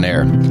to be on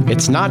air?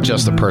 It's not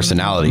just the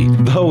personality,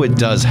 though it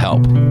does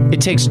help.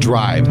 It takes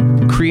drive,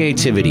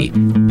 creativity,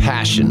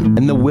 passion,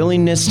 and the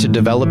willingness to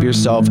develop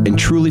yourself and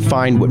truly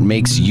find what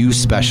makes you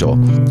special.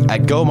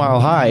 At Go Mile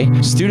High,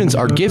 students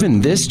are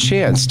given this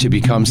chance to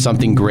become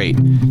something great.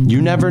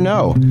 You never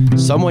know.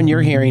 Someone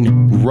you're hearing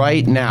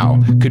right now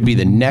could be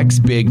the next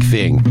big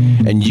thing,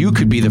 and you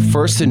could be the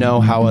first to know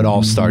how it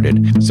all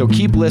started. So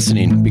keep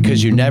listening,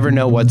 because you never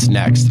know what's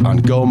next on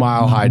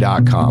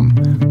GoMileHigh.com.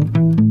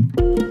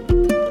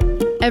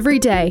 Every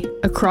day,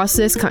 across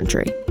this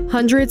country,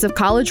 hundreds of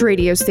college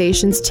radio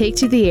stations take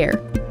to the air,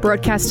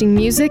 broadcasting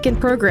music and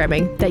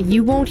programming that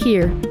you won't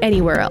hear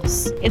anywhere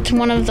else. It's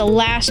one of the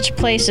last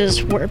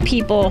places where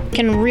people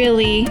can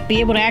really be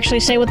able to actually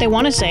say what they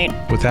want to say.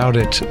 Without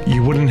it,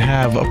 you wouldn't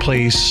have a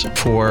place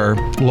for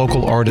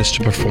local artists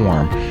to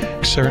perform.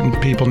 Certain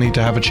people need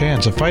to have a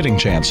chance, a fighting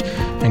chance,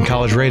 and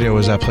college radio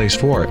is that place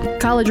for it.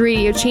 College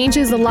radio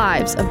changes the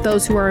lives of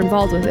those who are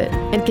involved with it,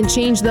 and can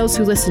change those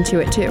who listen to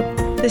it too.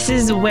 This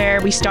is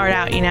where we start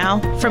out,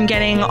 from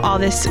getting all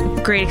this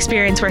great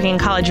experience working in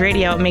college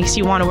radio. It makes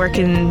you want to work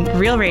in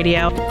real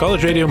radio.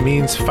 College radio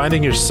means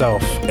finding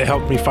yourself. It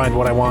helped me find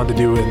what I wanted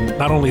to do in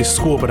not only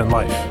school, but in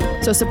life.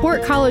 So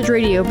support college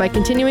radio by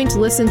continuing to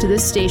listen to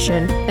this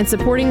station and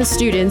supporting the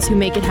students who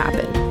make it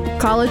happen.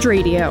 College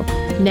radio,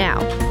 now,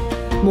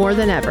 more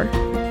than ever.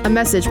 A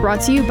message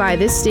brought to you by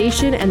this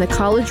station and the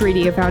College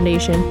Radio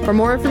Foundation. For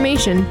more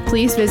information,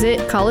 please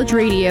visit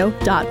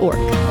collegeradio.org.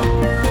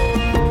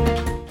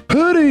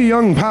 Hurry,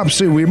 young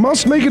Popsy, we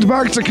must make it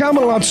back to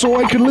Camelot so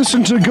I can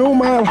listen to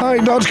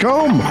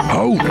GoMileHigh.com.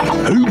 Oh,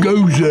 who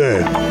goes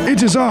there?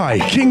 It is I,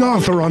 King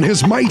Arthur on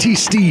his mighty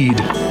steed.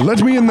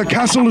 Let me in the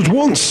castle at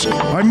once.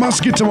 I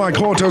must get to my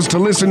quarters to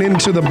listen in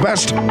to the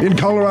best in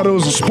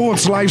Colorado's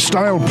sports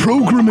lifestyle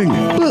programming.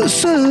 But,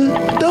 sir,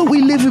 don't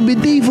we live in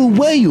medieval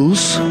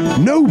Wales?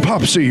 No,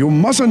 Popsy, you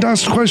mustn't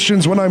ask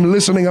questions when I'm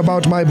listening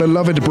about my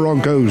beloved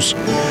Broncos.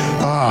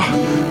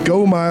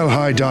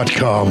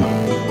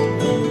 GoMileHigh.com.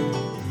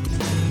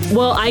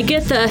 Well, I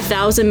get the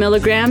 1,000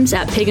 milligrams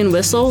at Pig and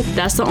Whistle.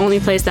 That's the only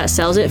place that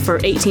sells it for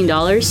 $18.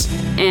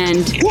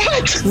 And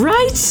what?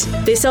 Right?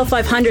 They sell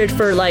 500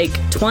 for like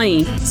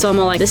 20. So I'm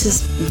all like, this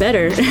is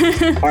better.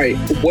 All right,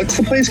 what's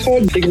the place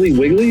called? Piggly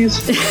Wigglies?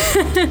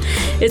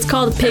 It's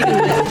called Pig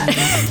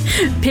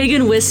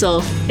and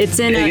Whistle. It's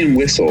in Pig and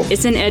Whistle.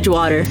 It's in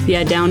Edgewater.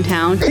 Yeah,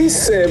 downtown. He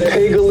said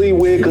Piggly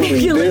Wiggly.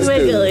 Piggly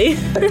Wiggly.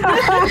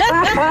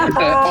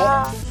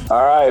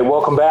 All right,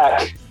 welcome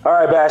back. All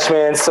right,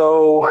 Bashman.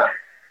 So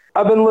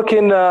I've been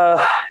looking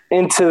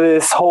into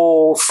this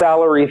whole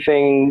salary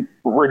thing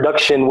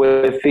reduction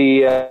with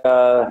the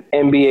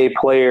NBA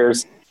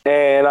players,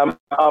 and I'm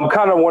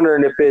kind of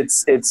wondering if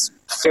it's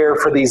fair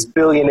for these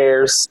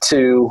billionaires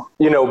to,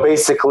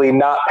 basically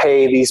not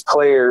pay these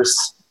players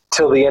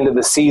till the end of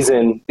the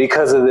season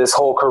because of this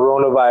whole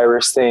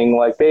coronavirus thing.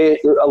 Like a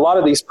lot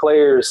of these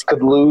players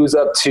could lose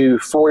up to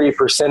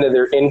 40% of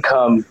their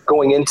income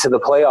going into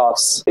the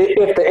playoffs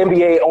if the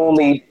NBA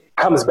only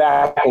comes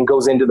back and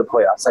goes into the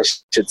playoffs, I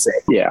should say.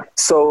 Yeah.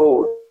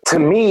 So to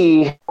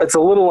me, it's a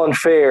little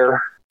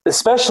unfair,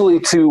 especially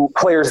to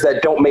players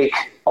that don't make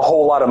a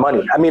whole lot of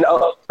money. I mean,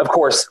 of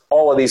course,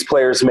 all of these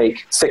players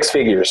make six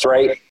figures,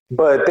 right?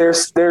 But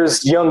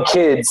there's young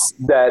kids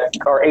that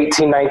are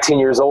 18, 19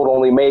 years old,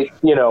 only make,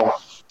 not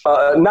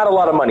a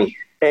lot of money.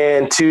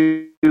 And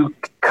to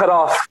cut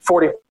off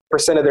 40%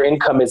 of their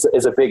income is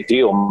a big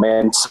deal,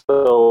 man.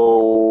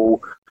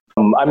 So,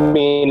 I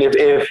mean,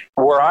 if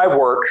where I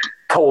work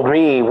told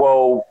me,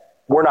 well,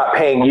 we're not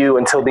paying you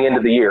until the end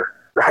of the year,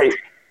 right?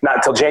 Not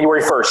until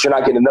January 1st, you're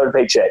not getting another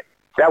paycheck.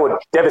 That would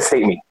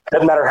devastate me.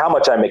 Doesn't matter how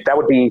much I make. That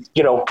would be,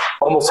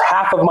 almost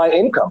half of my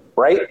income,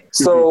 right? Mm-hmm.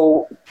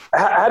 So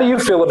how do you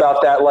feel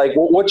about that? Like,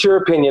 what's your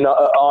opinion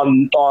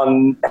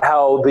on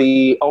how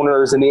the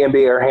owners and the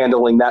NBA are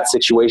handling that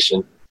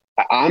situation?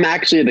 I'm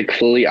actually the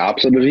completely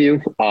opposite of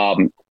you.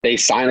 They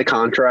sign a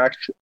contract,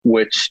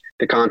 which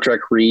the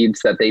contract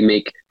reads that they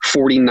make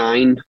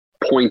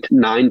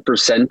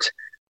 49.9%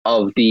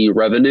 of the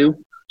revenue.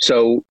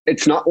 So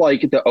it's not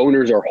like the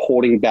owners are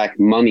holding back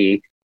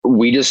money.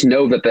 We just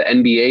know that the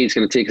NBA is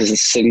going to take a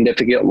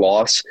significant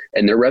loss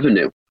in their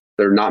revenue.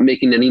 They're not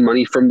making any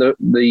money from the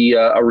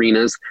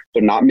arenas.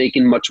 They're not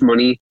making much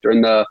money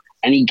during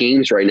any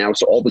games right now.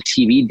 So all the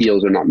TV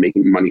deals are not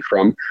making money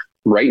from.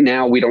 Right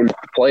now, we don't do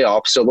the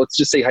playoffs. So let's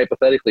just say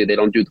hypothetically they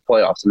don't do the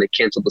playoffs and they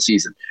cancel the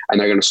season and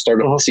they're going to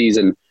start up the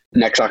season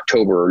next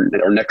October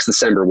or next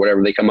December,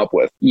 whatever they come up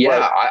with.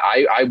 Yeah,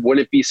 right. I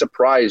wouldn't be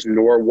surprised,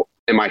 nor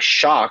am I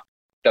shocked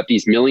that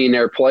these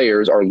millionaire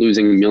players are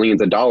losing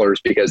millions of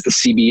dollars because the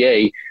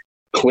CBA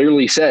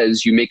clearly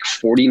says you make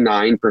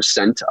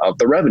 49% of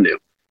the revenue.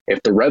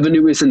 If the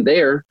revenue isn't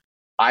there,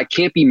 I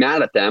can't be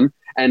mad at them.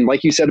 And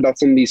like you said about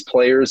some of these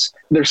players,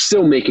 they're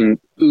still making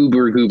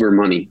uber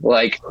money.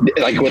 Like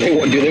what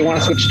do they want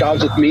to switch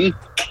jobs with me?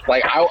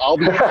 Like I'll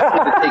be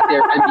happy to take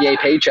their NBA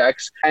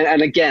paychecks.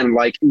 And again,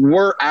 like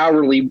we're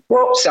hourly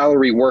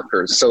salary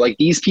workers. So like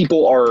these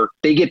people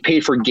they get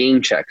paid for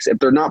game checks. If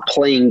they're not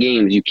playing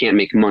games, you can't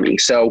make money.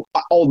 So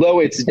although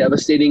it's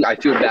devastating, I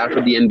feel bad for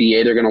the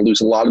NBA. They're going to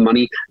lose a lot of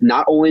money,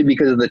 not only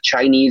because of the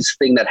Chinese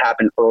thing that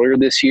happened earlier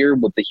this year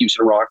with the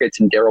Houston Rockets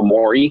and Daryl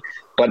Morey,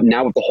 but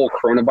now with the whole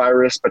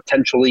coronavirus,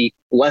 potentially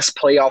less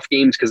playoff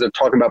games because they're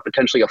talking about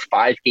potentially a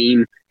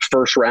 5-game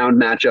first round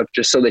matchup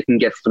just so they can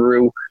get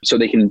through, so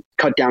they can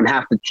cut down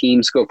half the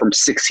teams, go from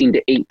 16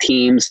 to 8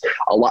 teams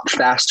a lot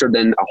faster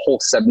than a whole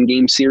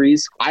 7-game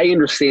series. I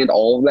understand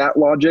all of that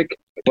logic.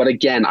 But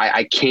again,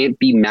 I can't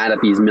be mad at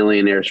these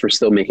millionaires for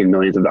still making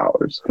millions of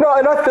dollars. No,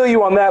 and I feel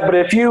you on that. But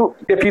if you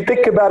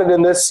think about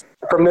it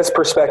from this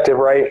perspective,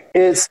 right,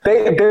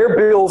 their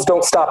bills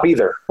don't stop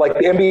either. Like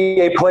the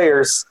NBA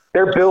players,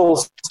 their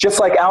bills, just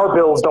like our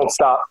bills don't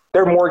stop.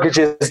 Their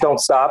mortgages don't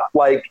stop.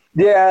 Like,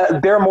 yeah,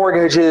 their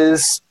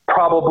mortgages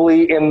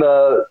probably in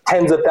the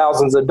tens of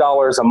thousands of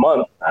dollars a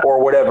month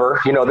or whatever.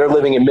 They're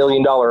living in $1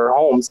 million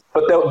homes,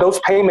 but those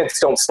payments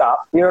don't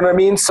stop. You know what I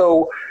mean?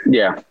 So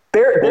yeah.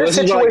 Their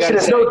situation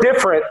is no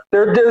different.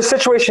 Their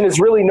situation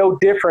is really no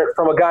different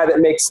from a guy that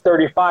makes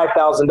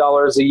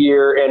 $35,000 a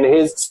year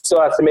and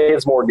still has to make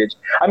his mortgage.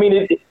 I mean,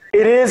 it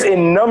is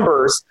in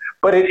numbers,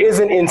 but it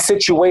isn't in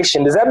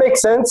situation. Does that make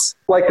sense?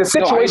 Like the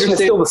situation is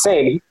still the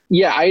same.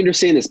 Yeah, I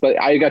understand this, but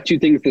I got two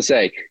things to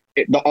say.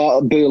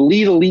 The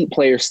elite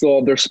players still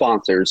have their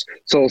sponsors.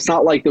 So it's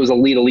not like those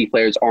elite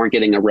players aren't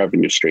getting a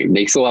revenue stream.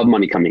 They still have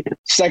money coming in.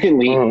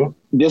 Secondly,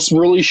 this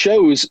really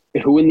shows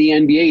who in the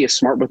NBA is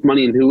smart with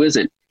money and who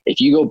isn't. If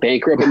you go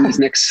bankrupt in these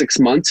next 6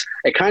 months,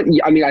 I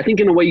think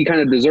in a way you kind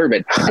of deserve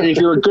it. And if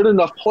you're a good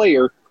enough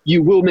player,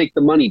 you will make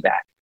the money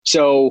back.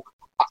 So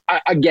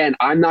again,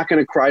 I'm not going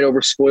to cry over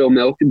spoiled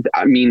milk.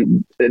 I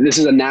mean, this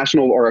is a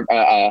national or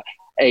a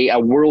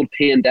world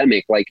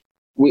pandemic. Like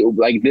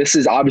this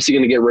is obviously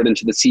going to get rid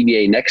into the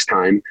CBA next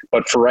time.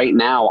 But for right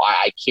now,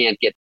 I can't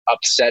get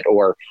upset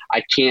or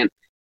I can't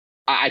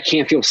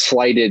feel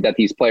slighted that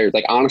these players,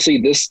 like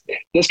honestly, this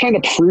kind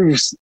of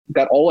proves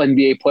that all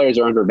NBA players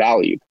are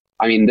undervalued.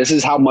 I mean, this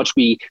is how much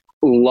we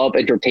love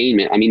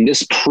entertainment. I mean,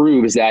 this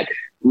proves that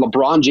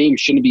LeBron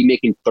James shouldn't be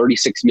making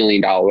 $36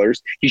 million.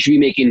 He should be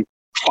making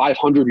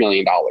 $500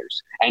 million.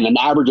 And an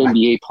average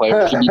NBA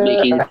player should be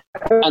making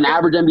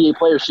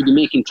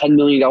 $10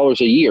 million a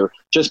year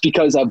just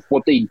because of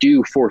what they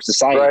do for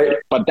society. Right.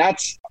 But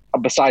that's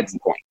besides the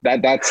point.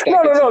 That is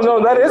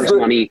the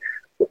money.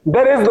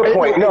 That is the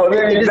point. No,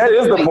 that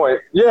is the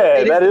point.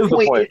 Yeah, that is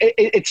the point.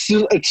 It's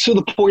to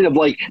the point of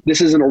like, this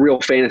isn't a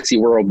real fantasy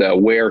world though,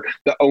 where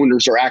the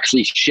owners are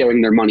actually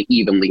sharing their money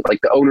evenly. Like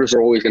the owners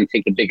are always going to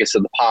take the biggest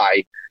of the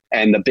pie,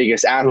 and the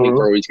biggest athletes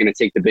are always going to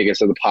take the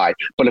biggest of the pie.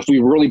 But if we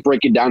really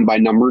break it down by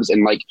numbers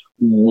and like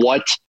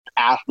what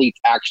athletes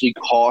actually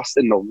cost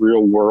in the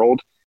real world,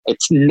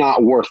 it's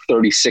not worth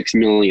 $36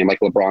 million like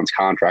LeBron's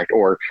contract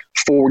or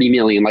 $40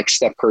 million like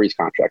Steph Curry's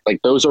contract. Like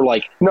those are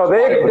like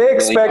they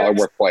expect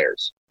worth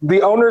players.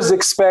 The owners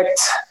expect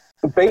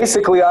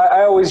basically.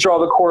 I always draw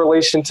the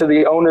correlation to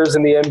the owners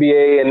in the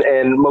NBA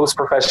and most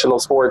professional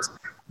sports.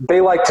 They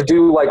like to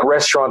do like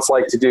restaurants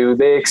like to do.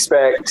 They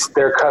expect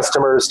their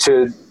customers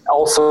to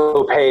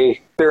also pay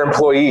their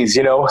employees.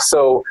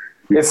 So.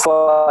 It's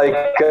like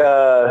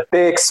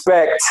they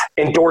expect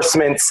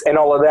endorsements and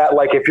all of that.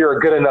 Like if you're a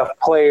good enough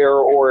player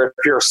or if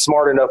you're a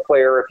smart enough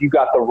player, if you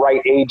got the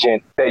right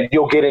agent, that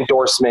you'll get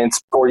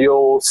endorsements or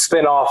you'll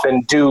spin off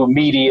and do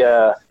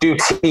media, do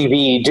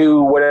TV,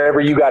 do whatever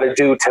you got to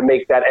do to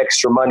make that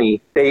extra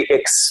money. They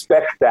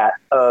expect that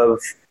of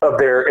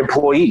their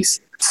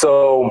employees.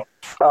 So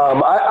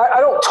I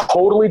don't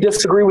totally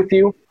disagree with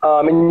you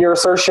in your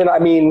assertion. I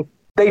mean,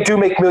 they do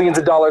make millions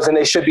of dollars and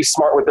they should be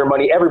smart with their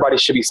money. Everybody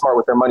should be smart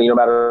with their money, no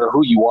matter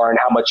who you are and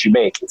how much you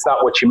make. It's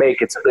not what you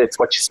make, it's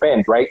what you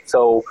spend, right?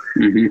 So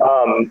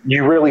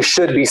you really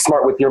should be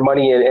smart with your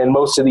money, and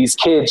most of these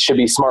kids should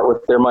be smart with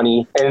their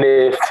money. And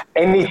if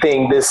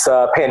anything, this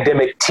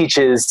pandemic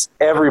teaches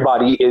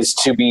everybody is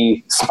to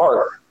be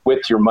smart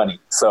with your money.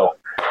 So,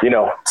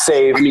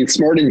 save. I mean,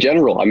 smart in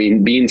general. I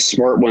mean, being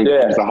smart when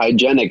it comes to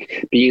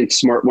hygienic, being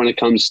smart when it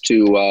comes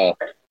to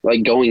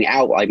like going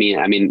out. I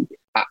mean,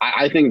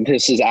 I think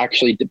this is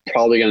actually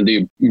probably going to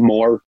do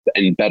more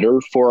and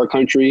better for our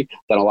country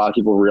than a lot of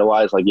people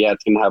realize. Like, yeah,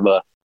 it's going to have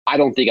I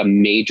don't think a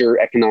major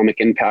economic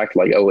impact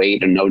like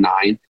 2008 and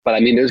 2009. But I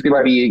mean, there's going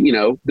to be,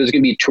 there's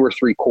going to be 2 or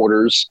 3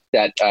 quarters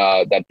that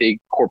big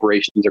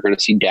corporations are going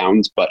to see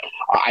downs. But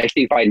I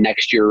think by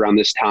next year around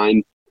this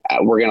time,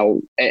 we're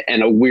going to,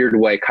 in a weird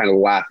way, kind of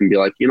laugh and be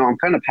like, I'm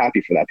kind of happy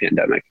for that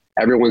pandemic.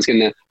 Everyone's going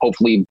to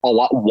hopefully a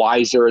lot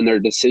wiser in their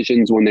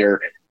decisions when they're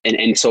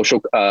in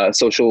social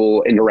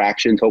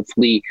interactions.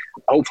 Hopefully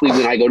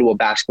when I go to a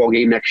basketball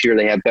game next year,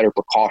 they have better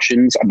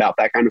precautions about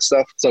that kind of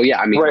stuff. So yeah,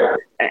 I mean,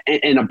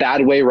 in a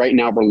bad way right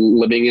now, we're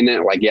living in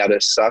it. Like, yeah,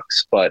 this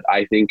sucks, but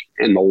I think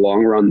in the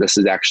long run, this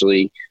is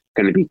actually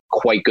going to be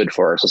quite good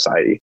for our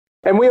society.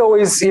 And we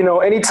always,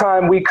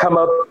 anytime we come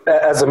up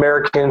as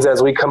Americans,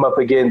 as we come up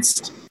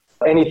against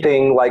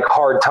anything like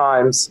hard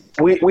times,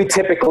 we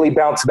typically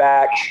bounce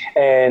back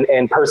and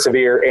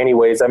persevere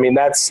anyways. I mean,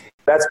 that's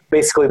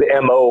basically the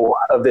MO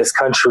of this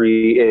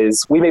country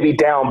is we may be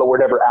down, but we're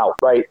never out,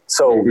 right?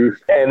 So,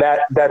 and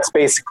that's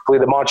basically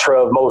the mantra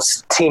of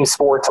most team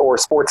sports or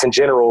sports in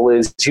general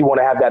is you want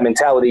to have that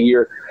mentality.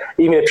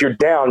 Even if you're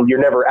down, you're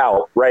never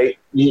out, right?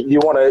 You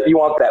want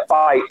that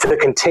fight to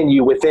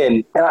continue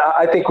within. And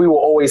I think we will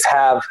always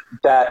have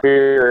that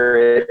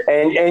spirit.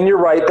 And you're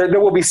right, there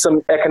will be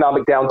some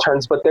economic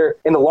downturns, but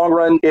in the long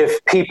run, if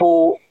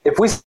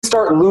we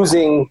start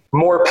losing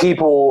more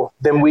people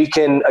than we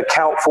can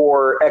account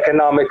for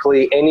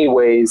economically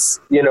anyways,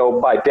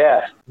 by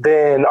death,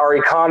 then our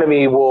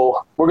economy we're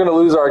going to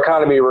lose our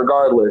economy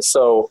regardless.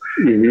 So,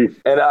 and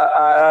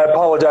I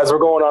apologize, we're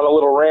going on a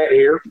little rant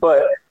here,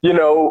 but,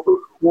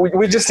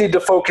 we just need to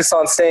focus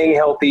on staying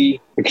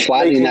healthy,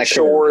 making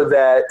sure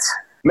that,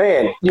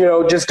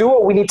 just do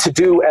what we need to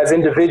do as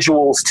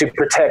individuals to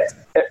protect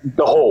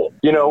the whole.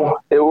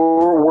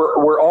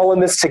 We're all in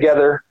this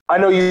together. I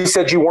know you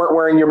said you weren't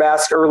wearing your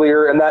mask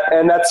earlier, and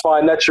that's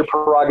fine. That's your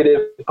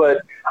prerogative.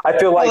 But I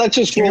feel like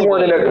you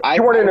weren't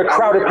in a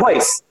crowded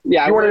place.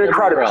 Yeah, you weren't in a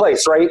crowded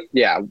place, right?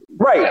 Yeah,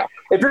 right. Yeah.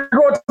 If you're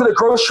going to the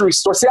grocery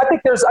store, I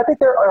think there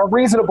are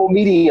reasonable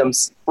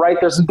mediums, right?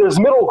 There's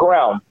middle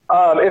ground.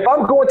 If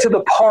I'm going to the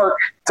park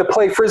to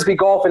play Frisbee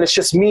golf and it's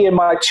just me and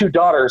my 2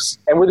 daughters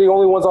and we're the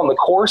only ones on the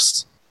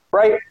course,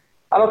 right?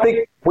 I don't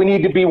think we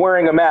need to be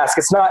wearing a mask.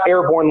 It's not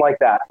airborne like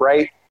that,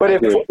 right? But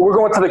if we're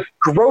going to the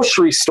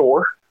grocery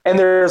store and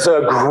there's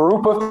a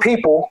group of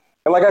people,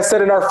 and like I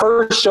said in our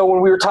first show when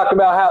we were talking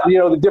about how,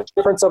 the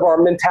difference of our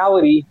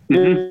mentality,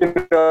 when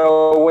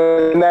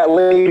that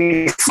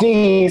lady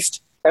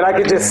sneezed, and I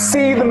could just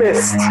see the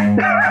mist. And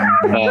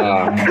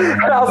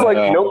I was like,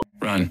 nope.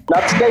 Run.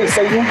 Not today,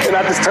 Satan. And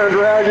I just turned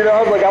around,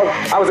 I was like,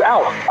 I was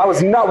out. I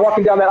was not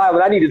walking down that aisle,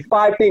 and I needed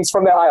 5 things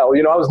from that aisle.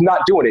 I was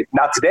not doing it.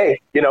 Not today,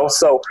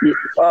 so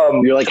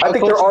you're like, I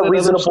think there are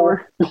reasonable.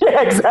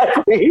 Yeah,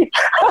 exactly.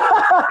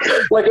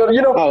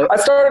 I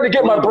started to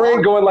get my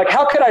brain going, like,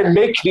 how could I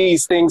make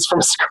these things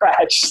from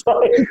scratch?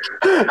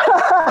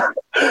 I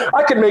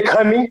could make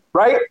honey,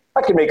 right?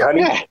 I could make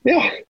honey.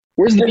 Yeah.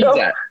 Where's the bees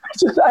at?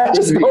 I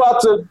just go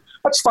out to,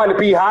 I just find a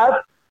beehive.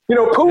 You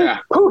know,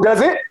 Pooh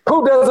does it.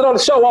 Pooh does it on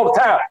the show all the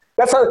time.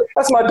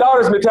 That's my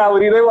daughter's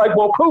mentality. They're like,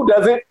 well, Pooh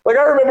does it. Like,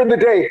 I remember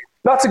the day,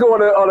 not to go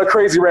on a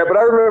crazy rant, but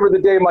I remember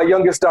the day my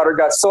youngest daughter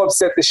got so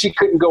upset that she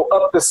couldn't go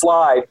up the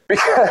slide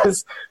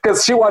because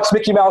she watched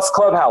Mickey Mouse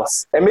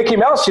Clubhouse. And Mickey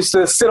Mouse used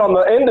to sit on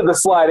the end of the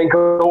slide and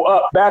go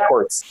up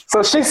backwards.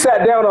 So she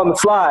sat down on the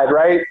slide,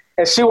 right?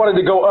 And she wanted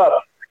to go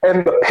up.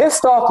 And the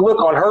pissed off look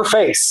on her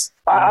face,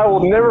 I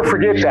will never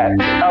forget that.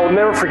 I will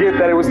never forget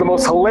that. It was the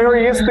most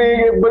hilarious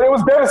thing, but it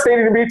was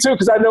devastating to me too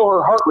because I know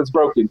her heart was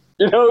broken.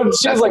 You know,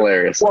 she was like,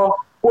 hilarious. Well,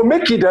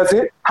 Mickey does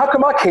it. How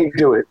come I can't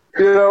do it?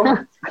 You know,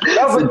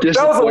 that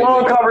was a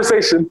long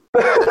conversation.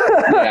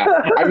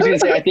 Yeah, I was going to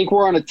say, I think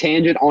we're on a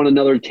tangent on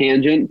another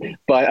tangent,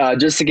 but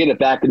just to get it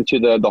back into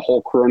the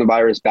whole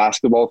coronavirus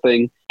basketball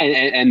thing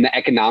and the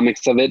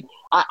economics of it,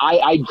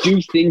 I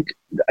do think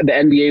the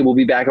NBA will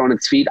be back on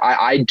its feet.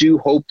 I do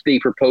hope they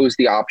propose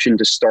the option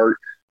to start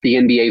the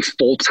NBA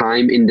full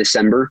time in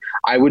December.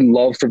 I would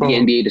love for the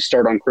NBA to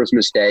start on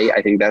Christmas Day.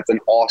 I think that's an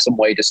awesome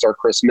way to start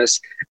Christmas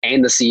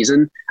and the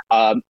season.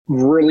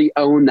 Really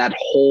own that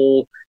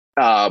whole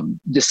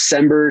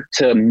December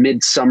to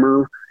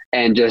midsummer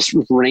and just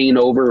reign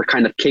over,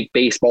 kind of kick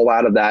baseball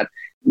out of that.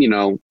 You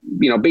know,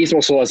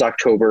 baseball still has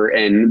October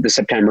and the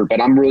September, but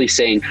I'm really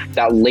saying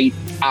that late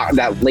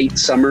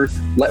summer,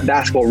 let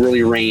basketball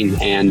really reign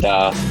and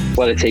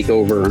let it take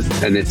over.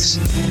 And it's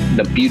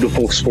the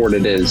beautiful sport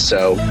it is.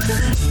 So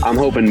I'm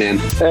hoping, man.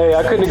 Hey,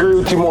 I couldn't agree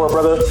with you more,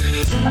 brother.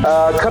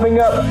 Coming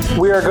up,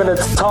 we are going to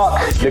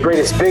talk the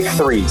greatest big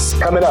threes.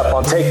 Coming up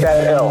on Take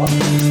That L.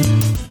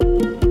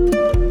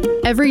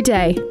 Every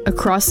day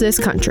across this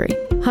country,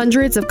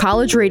 hundreds of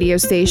college radio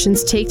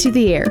stations take to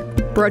the air,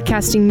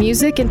 broadcasting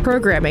music and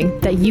programming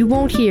that you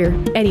won't hear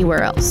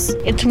anywhere else.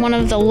 It's one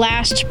of the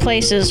last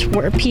places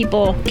where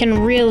people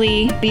can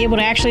really be able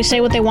to actually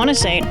say what they want to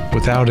say.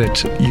 Without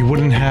it, you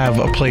wouldn't have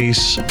a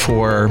place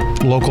for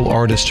local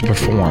artists to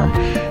perform.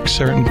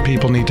 Certain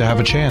people need to have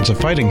a chance, a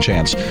fighting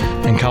chance,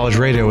 and college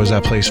radio is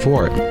that place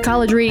for it.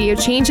 College radio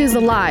changes the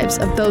lives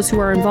of those who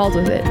are involved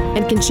with it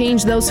and can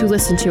change those who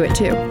listen to it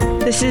too.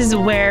 This is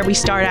where we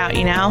start out,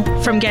 you know,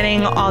 from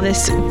getting all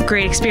this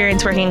great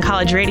experience working in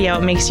college radio.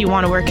 It makes you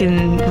want to work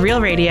in real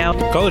radio.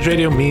 College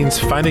radio means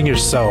finding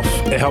yourself.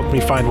 It helped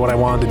me find what I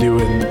wanted to do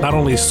in not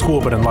only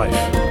school, but in life.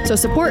 So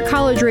support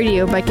college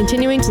radio by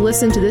continuing to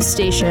listen to this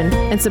station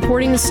and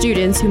supporting the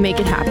students who make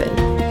it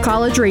happen.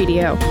 College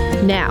radio,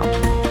 now,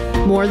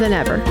 more than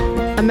ever.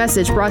 A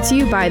message brought to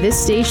you by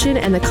this station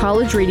and the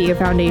College Radio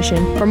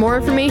Foundation. For more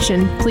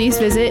information, please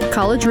visit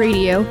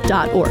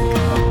collegeradio.org.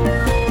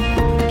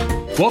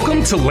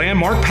 Welcome to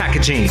Landmark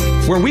Packaging,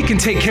 where we can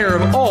take care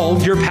of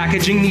all your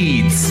packaging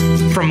needs.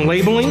 From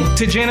labeling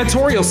to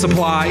janitorial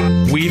supply,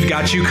 we've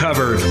got you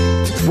covered.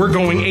 We're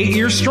going 8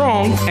 years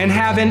strong and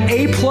have an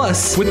A+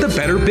 with the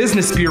Better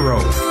Business Bureau.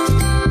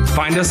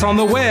 Find us on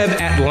the web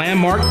at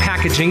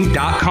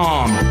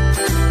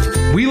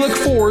landmarkpackaging.com. We look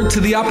forward to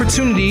the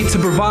opportunity to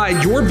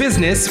provide your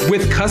business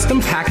with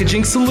custom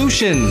packaging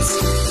solutions.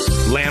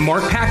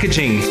 Landmark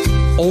Packaging.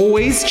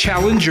 Always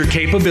challenge your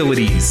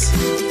capabilities.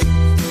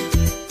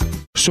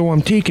 So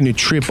I'm taking a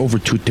trip over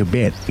to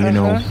Tibet, you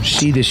know,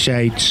 see the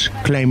sights,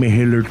 climb a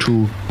hill or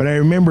two. But I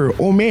remember,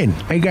 oh man,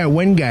 I got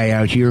one guy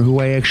out here who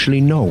I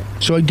actually know.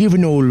 So I give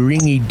an old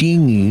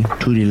ringy-dingy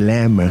to the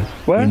Lama.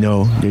 What? You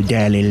know, the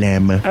Dalai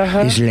Lama,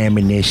 his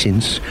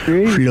laminescence,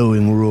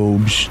 flowing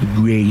robes,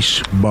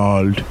 grace,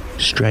 bald,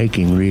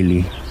 striking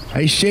really.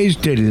 I says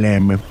to the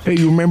Lama, hey,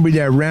 you remember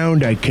that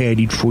round I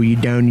caddied for you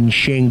down in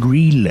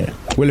Shangri-La?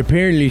 Well,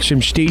 apparently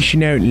some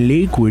station out in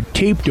Lakewood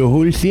taped the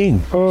whole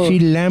thing. See,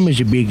 the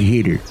Lama's a big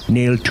hitter.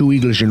 Nailed 2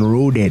 eagles in a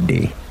row that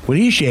day. Well,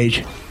 he says,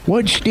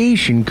 what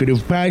station could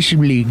have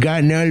possibly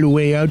gotten all the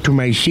way out to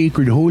my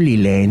sacred holy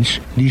lands,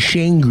 the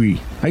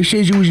Shangri? I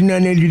says it was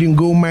none other than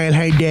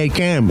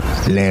GoMileHigh.com,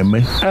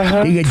 Lama.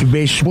 They got the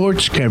best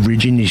sports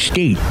coverage in the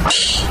state.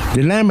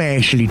 The Lama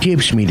actually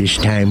tips me this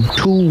time,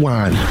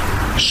 2-1.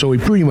 So he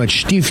pretty much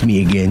stiffed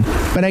me again,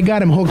 but I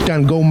got him hooked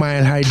on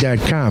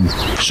GoMileHigh.com,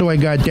 so I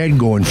got that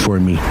going for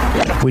me,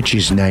 which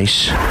is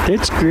nice.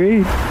 That's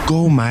great.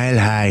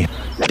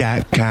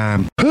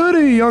 GoMileHigh.com.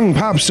 Hurry, young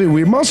Popsy,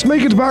 we must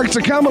make it back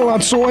to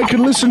Camelot so I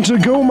can listen to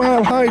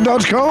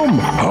GoMileHigh.com.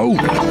 Oh,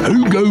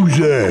 who goes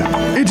there?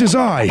 It is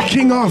I,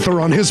 King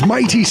Arthur on his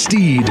mighty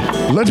steed.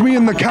 Let me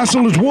in the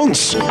castle at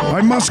once.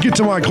 I must get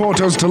to my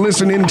quarters to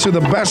listen in to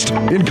the best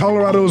in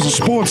Colorado's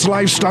sports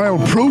lifestyle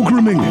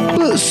programming.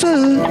 But,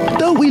 sir,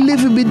 don't we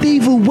live in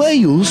medieval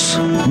Wales?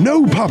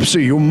 No,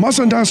 Popsy, you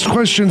mustn't ask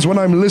questions when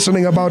I'm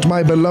listening about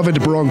my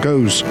beloved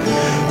Broncos.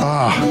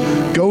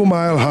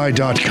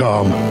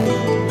 GoMileHigh.com.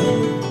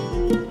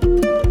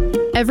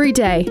 Every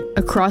day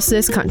across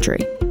this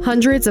country,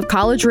 hundreds of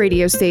college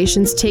radio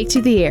stations take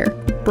to the air,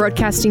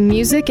 broadcasting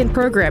music and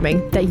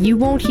programming that you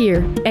won't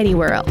hear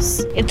anywhere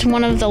else. It's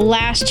one of the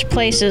last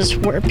places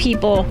where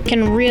people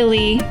can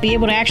really be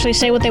able to actually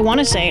say what they want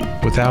to say.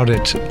 Without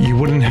it, you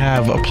wouldn't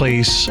have a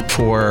place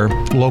for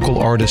local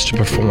artists to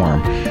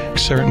perform.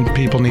 Certain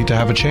people need to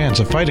have a chance,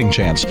 a fighting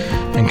chance,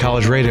 and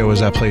college radio is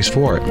that place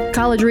for it.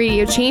 College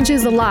radio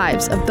changes the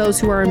lives of those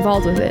who are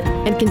involved with it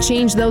and can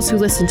change those who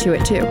listen to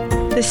it too.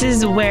 This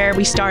is where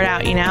we start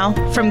out,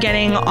 from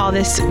getting all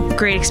this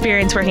great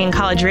experience working in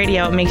college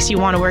radio. It makes you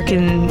want to work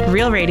in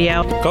real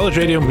radio. College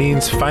radio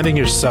means finding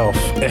yourself.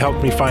 It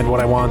helped me find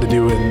what I wanted to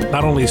do in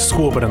not only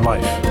school but in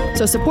life.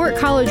 So support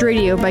college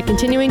radio by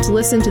continuing to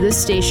listen to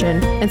this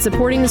station and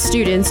supporting the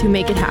students who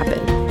make it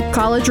happen.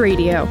 College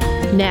radio,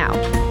 now,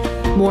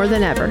 more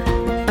than ever.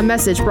 A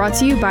message brought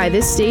to you by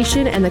this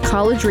station and the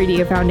College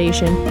Radio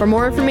Foundation. For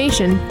more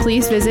information,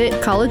 please visit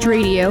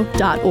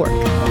collegeradio.org.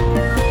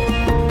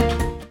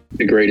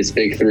 The greatest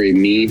big three,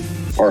 me,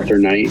 Arthur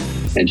Knight,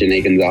 and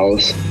Janae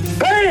Gonzalez.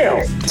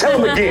 Bam! Tell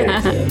him again.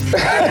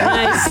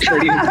 Nice.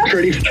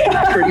 Pretty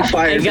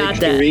fire. I got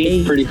big that.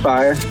 Three, pretty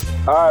fire.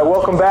 All right,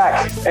 welcome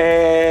back.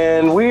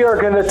 And we are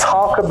going to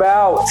talk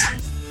about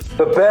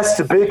the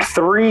best big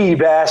three,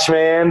 Bash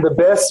Man. The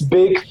best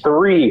big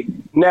three.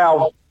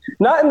 Now,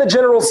 not in the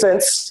general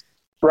sense,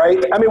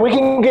 right? I mean, we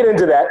can get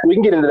into that. We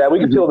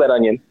can peel that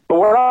onion. But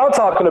what I'm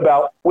talking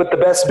about with the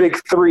best big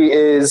three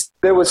is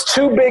there was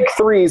two big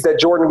threes that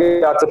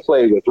Jordan got to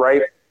play with,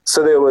 right?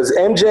 So there was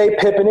MJ,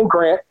 Pippen, and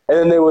Grant, and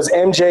then there was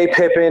MJ,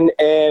 Pippen,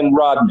 and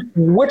Rodman.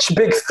 Which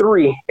big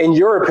three, in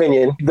your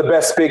opinion, the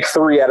best big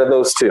three out of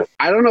those two?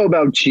 I don't know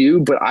about you,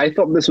 but I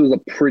thought this was a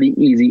pretty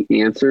easy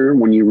answer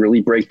when you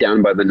really break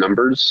down by the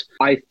numbers.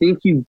 I think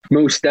you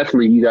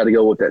got to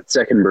go with that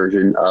second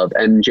version of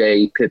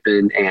MJ,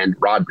 Pippen, and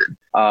Rodman.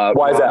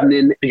 Why is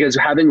that? Because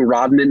having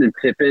Rodman and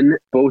Pippen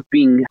both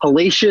being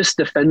hellacious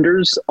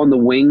defenders on the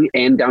wing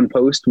and down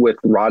post, with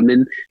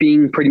Rodman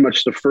being pretty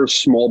much the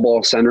first small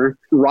ball center.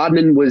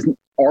 Rodman was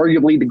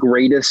arguably the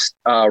greatest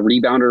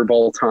rebounder of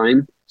all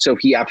time. So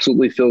he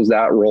absolutely fills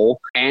that role.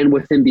 And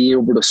with him being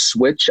able to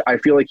switch, I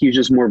feel like he's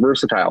just more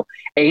versatile.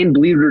 And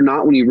believe it or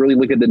not, when you really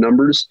look at the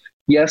numbers,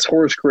 yes,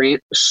 Horace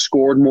Grant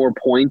scored more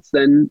points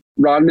than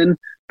Rodman,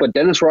 but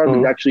Dennis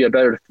Rodman is actually a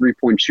better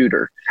three-point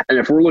shooter. And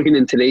if we're looking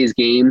in today's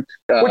game...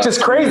 which is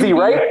crazy,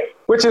 right?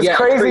 Which is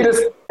crazy.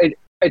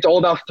 It's all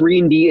about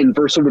 3-and-D and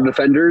versatile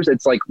defenders.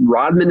 It's like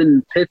Rodman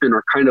and Pippen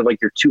are kind of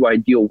like your two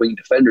ideal wing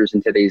defenders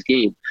in today's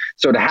game.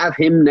 So to have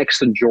him next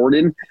to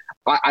Jordan,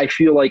 I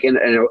feel like in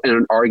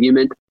an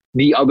argument,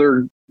 the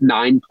other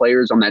 9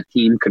 players on that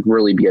team could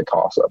really be a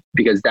toss-up,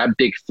 because that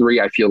big three,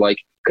 I feel like,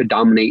 could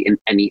dominate in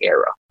any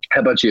era.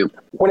 How about you?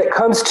 When it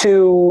comes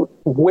to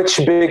which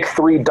big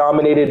three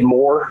dominated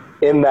more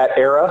in that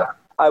era,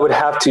 I would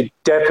have to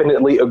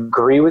definitely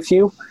agree with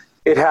you.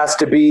 It has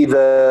to be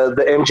the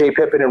MJ,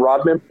 Pippen, and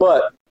Rodman.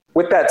 But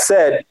with that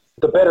said,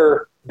 the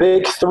better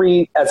big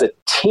three as a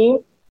team,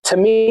 to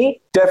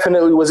me,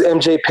 definitely was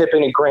MJ,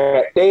 Pippen, and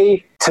Grant.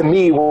 They, to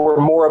me, were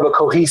more of a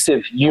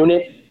cohesive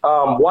unit.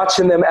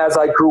 Watching them as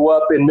I grew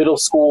up in middle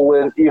school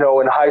and,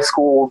 in high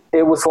school,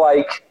 it was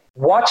like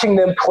watching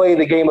them play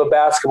the game of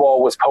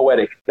basketball was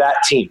poetic, that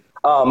team.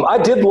 I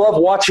did love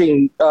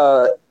watching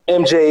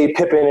MJ,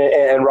 Pippen,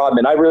 and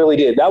Rodman. I really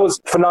did. That was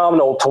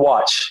phenomenal to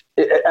watch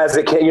as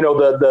it came,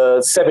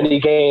 the 70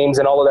 games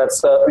and all of that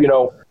stuff,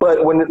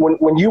 But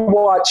when you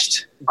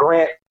watched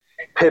Grant,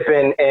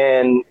 Pippen,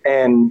 and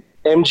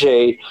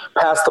MJ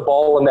pass the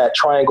ball in that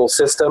triangle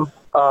system,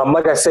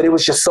 like I said, it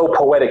was just so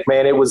poetic,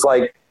 man. It was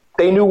like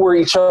they knew where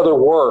each other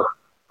were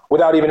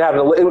without even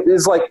having to. It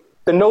was like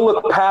the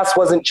no-look pass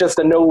wasn't just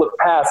a no-look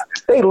pass.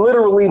 They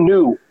literally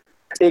knew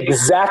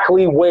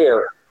exactly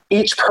where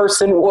each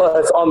person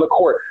was on the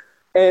court.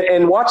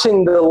 And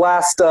watching the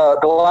last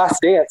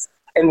dance,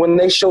 and when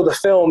they show the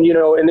film,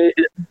 and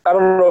I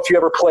don't know if you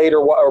ever played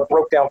or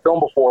broke down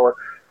film before,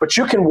 but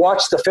you can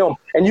watch the film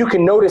and you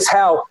can notice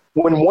how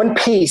when one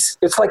piece,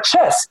 it's like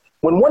chess,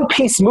 when one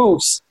piece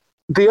moves,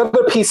 the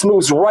other piece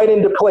moves right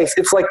into place.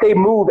 It's like they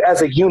move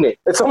as a unit.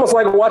 It's almost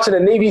like watching a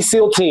Navy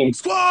SEAL team.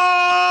 You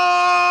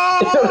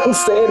know what I'm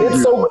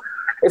saying?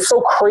 It's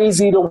so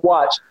crazy to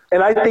watch.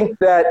 And I think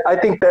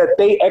that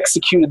they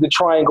executed the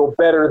triangle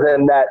better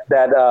than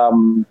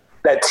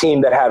that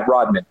team that had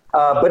Rodman.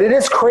 But it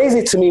is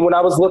crazy to me when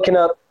I was looking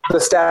up the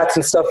stats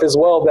and stuff as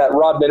well, that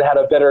Rodman had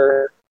a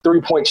better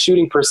three-point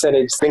shooting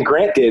percentage than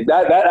Grant did.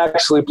 That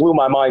actually blew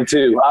my mind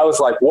too. I was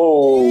like,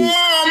 whoa.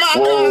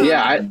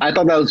 Yeah, I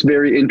thought that was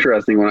very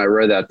interesting when I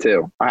read that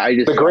too.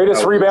 The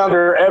greatest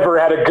rebounder ever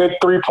had a good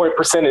three-point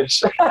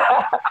percentage.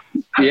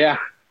 Yeah,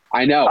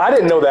 I know. I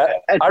didn't know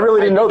that. I really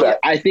didn't know that.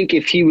 I think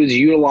if he was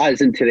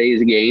utilized in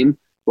today's game,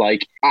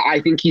 I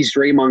think he's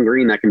Draymond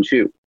Green that can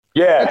shoot.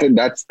 Yeah.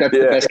 That's the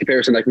best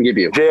comparison I can give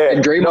you. Yeah.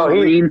 And Draymond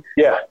Green,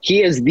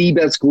 he is the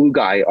best glue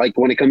guy.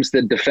 When it comes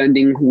to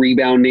defending,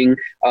 rebounding,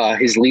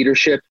 his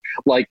leadership,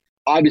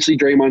 obviously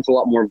Draymond's a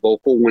lot more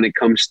vocal when it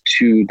comes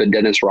to the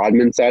Dennis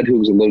Rodman side, who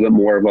was a little bit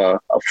more of a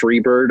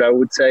free bird, I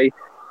would say.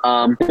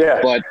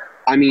 But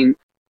I mean,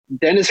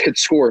 Dennis could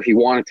score if he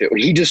wanted to.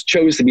 He just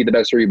chose to be the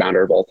best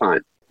rebounder of all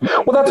time.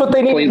 Well, that's what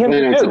they needed him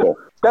to do.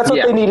 That's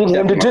what they needed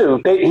him to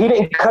do. He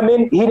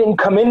didn't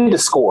come in to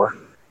score.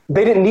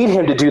 They didn't need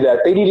him to do that.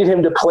 They needed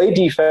him to play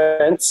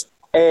defense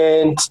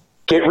and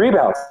get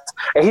rebounds.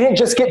 And he didn't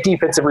just get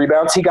defensive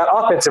rebounds. He got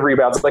offensive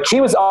rebounds. Like,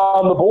 he was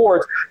on the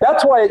boards.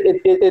 That's why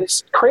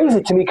it's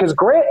crazy to me, because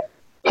Grant,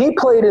 he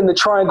played in the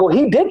triangle.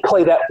 He did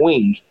play that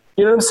wing.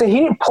 You know what I'm saying? He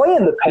didn't play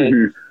in the paint.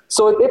 Mm-hmm.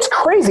 So it's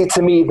crazy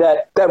to me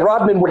that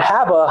Rodman would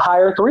have a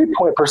higher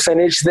three-point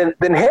percentage than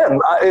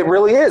him. It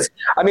really is.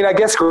 I mean, I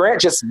guess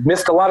Grant just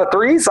missed a lot of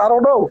threes. I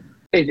don't know.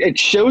 It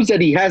shows that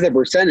he has a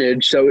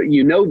percentage, so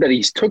you know that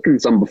he's taken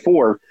some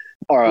before,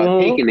 or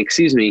taken,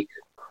 excuse me.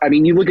 I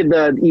mean, you look at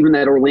even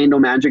that Orlando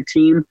Magic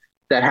team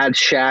that had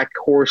Shaq,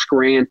 Horace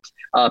Grant,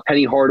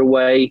 Penny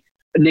Hardaway,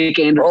 Nick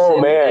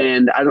Anderson,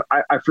 and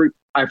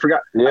I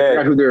forgot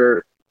who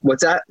they're.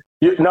 What's that?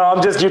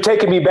 You're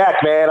taking me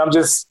back, man. I'm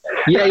just.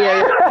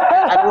 Yeah.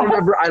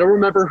 I don't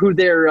remember who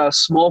their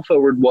small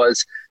forward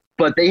was,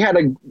 but they had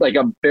a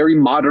very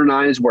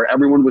modernized where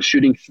everyone was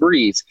shooting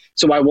threes.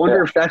 So I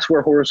wonder if that's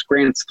where Horace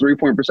Grant's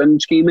 3-point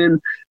percentage came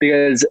in,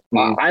 because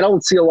I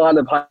don't see a lot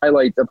of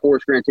highlights of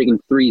Horace Grant taking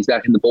threes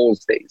back in the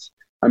Bulls days.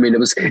 I mean, it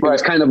was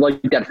kind of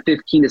like that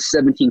 15 to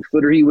 17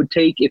 footer he would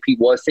take if he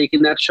was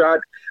taking that shot.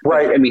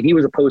 Right. I mean, he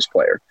was a post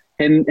player.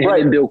 Him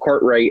and Bill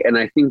Cartwright, and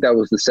I think that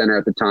was the center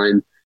at the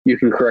time. You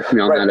can correct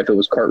me on that if it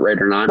was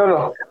Cartwright or not.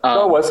 No,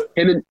 it was.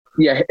 Him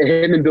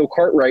and Bill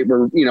Cartwright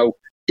were,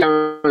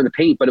 down in the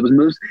paint, but it was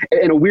moves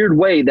in a weird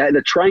way that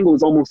the triangle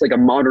is almost like a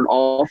modern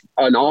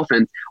an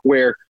offense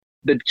where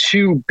the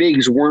two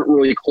bigs weren't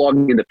really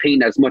clogging the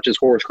paint as much as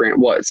Horace Grant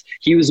was.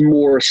 He was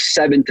more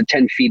 7 to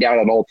 10 feet out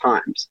at all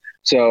times.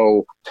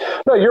 So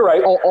no, you're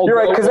right. You're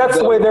right, because that's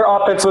the way their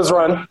offense was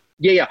run.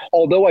 Yeah.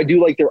 Although I do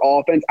like their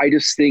offense, I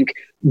just think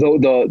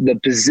the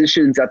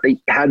positions that they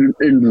had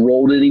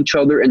enrolled in each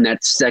other in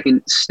that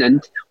second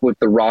stint with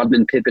the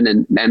Rodman, Pippen,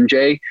 and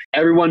MJ,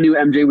 everyone knew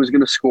MJ was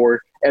going to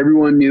score.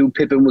 Everyone knew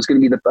Pippen was going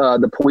to be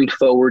the point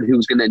forward who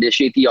was going to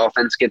initiate the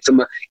offense, get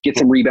some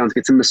rebounds,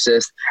 get some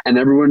assists, and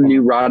everyone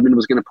knew Rodman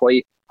was going to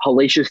play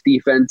hellacious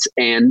defense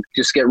and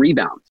just get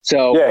rebounds.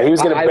 So he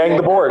was going to bang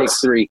the boards.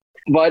 Three.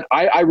 But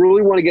I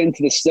really want to get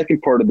into the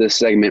second part of this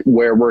segment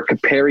where we're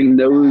comparing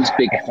those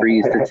big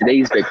threes to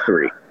today's big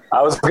three.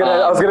 I was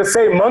gonna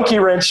say monkey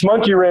wrench. I'm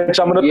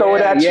gonna throw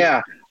it at you.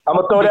 Yeah. I'm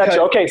gonna throw it at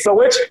you. Okay, so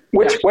which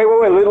wait,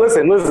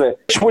 listen.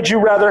 Which would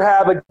you rather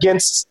have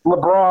against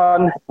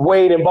LeBron,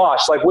 Wade, and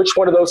Bosh? Like, which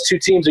one of those two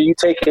teams are you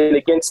taking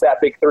against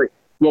that big three?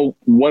 Well,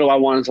 what do I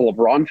want as a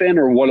LeBron fan,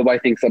 or what do I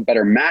think is a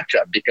better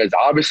matchup? Because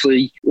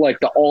obviously, like,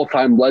 the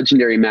all-time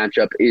legendary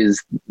matchup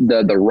is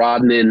the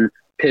Rodman,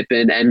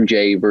 Pippen,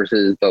 MJ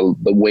versus the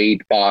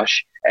Wade,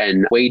 Bosh,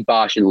 and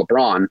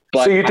LeBron.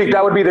 But, so you think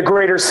that would be the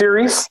greater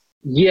series?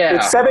 Yeah.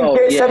 It's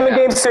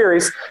seven-game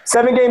series.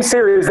 7-game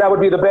series, that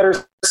would be the better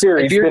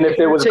series than if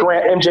there was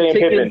Grant, MJ, and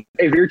Pippen.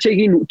 If you're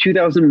taking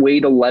 2000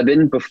 Wade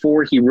 11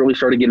 before he really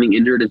started getting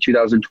injured in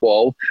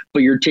 2012,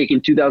 but you're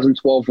taking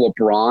 2012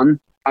 LeBron,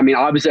 I mean,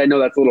 obviously I know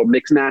that's a little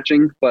mix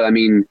matching, but I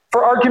mean.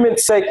 For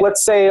argument's sake,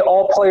 let's say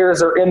all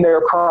players are in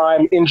their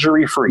prime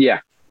injury-free. Yeah.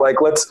 Like,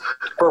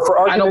 for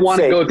argument's sake. I don't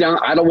want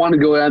to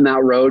go down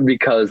that road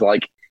because,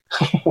 like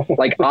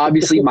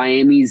obviously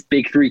Miami's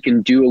big three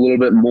can do a little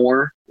bit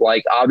more.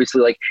 Like,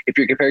 obviously, like, if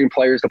you're comparing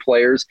players to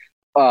players,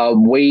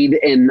 Wade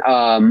and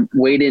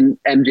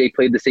MJ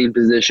played the same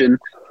position.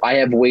 I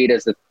have Wade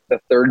as the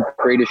third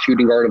greatest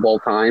shooting guard of all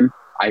time,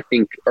 I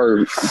think,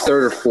 or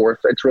third or fourth.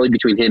 It's really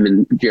between him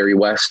and Jerry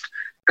West.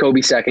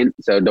 Kobe second,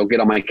 so don't get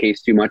on my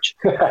case too much.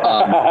 But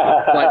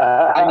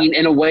I mean,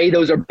 in a way,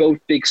 those are both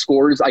big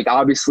scorers. Like,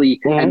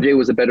 obviously, MJ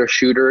was a better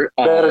shooter,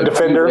 better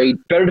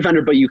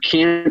defender, but you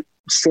can't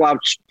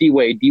slouch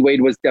D-Wade.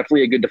 D-Wade was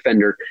definitely a good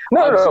defender.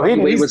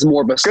 D-Wade was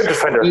more of a good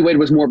defender. D-Wade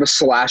was more of a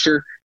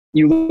slasher.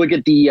 You look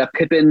at the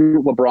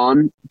Pippen,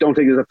 LeBron. Don't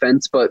take this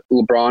offense, but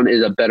LeBron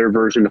is a better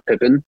version of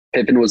Pippen.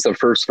 Pippen was the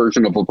first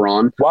version of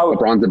LeBron. Wow,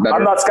 LeBron's a better.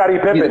 I'm not Scottie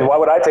Pippen. Why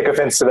would I take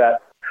offense to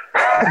that?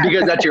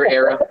 Because that's your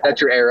era.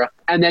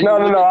 And then no.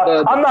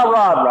 I'm not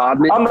Rob.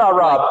 Rodman. I'm not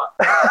Rob.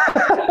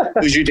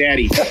 Who's your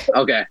daddy?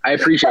 Okay, I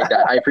appreciate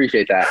that. I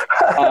appreciate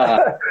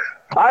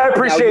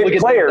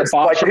players.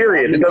 Like,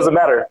 period. It doesn't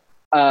matter.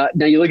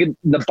 Now you look at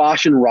the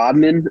Bosh and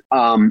Rodman.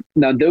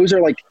 Now those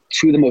are like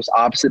two of the most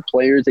opposite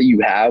players that you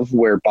have,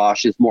 where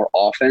Bosh is more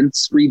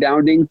offense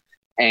rebounding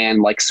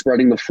and like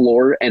spreading the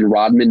floor, and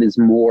Rodman is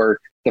more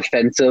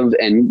defensive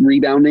and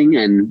rebounding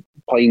and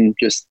playing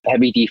just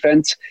heavy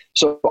defense.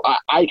 So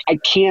I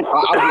can't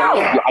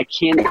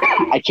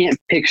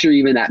picture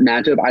even that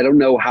matchup. I don't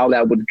know how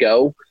that would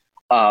go.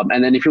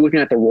 And then if you're looking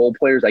at the role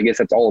players, I guess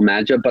that's all a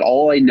matchup. But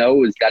all I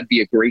know is that'd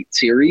be a great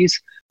series.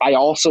 I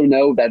also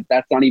know that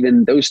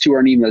those two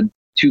aren't even the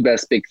two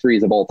best big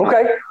threes of all time.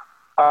 Okay.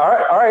 All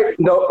right.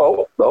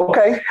 No. Oh,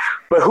 okay.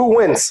 But who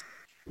wins?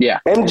 Yeah.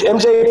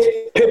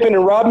 MJ, Pippen,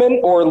 and Rodman,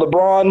 or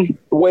LeBron,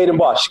 Wade, and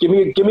Bosh? Give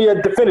me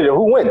a definitive.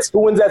 Who wins? Who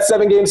wins that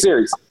 7-game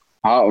series?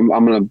 I'm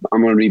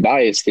gonna be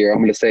biased here. I'm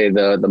gonna say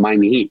the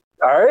Miami Heat.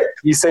 All right.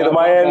 You say the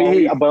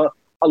Miami Heat. But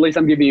at least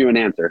I'm giving you an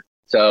answer.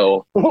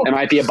 So it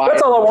might be a bias.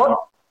 That's all I want.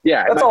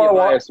 Yeah, that's it might all be I a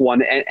want. biased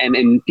one,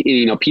 and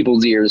you know,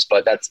 people's ears,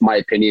 but that's my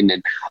opinion,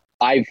 and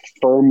I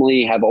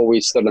firmly have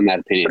always stood on that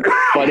opinion.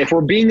 But if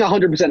we're being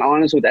 100%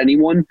 honest with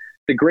anyone,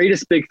 the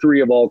greatest big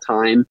three of all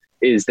time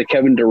is the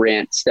Kevin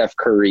Durant, Steph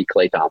Curry,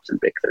 Klay Thompson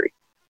big three.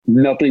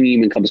 Nothing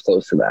even comes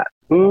close to that.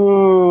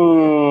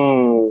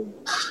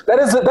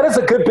 That is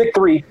a good big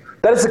three.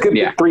 That is a good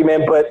big three,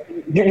 man. But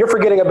you're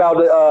forgetting about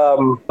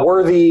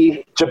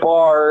Worthy,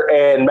 Jabbar,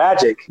 and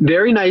Magic.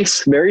 Very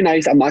nice, very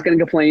nice. I'm not going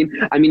to complain.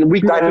 I mean, we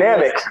can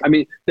dynamic. I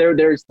mean,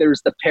 there's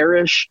the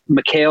Parrish,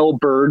 McHale,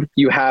 Bird.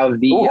 You have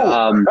the.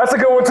 That's a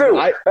good one too.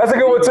 That's a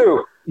good one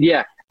too.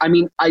 Yeah, I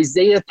mean,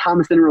 Isaiah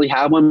Thomas didn't really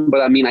have one, but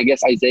I mean, I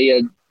guess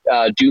Isaiah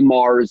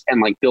Dumars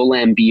and like Bill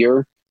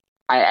Laimbeer,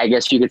 I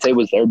guess you could say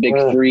was their big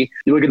three.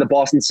 You look at the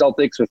Boston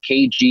Celtics with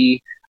KG,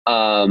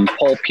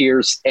 Paul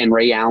Pierce, and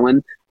Ray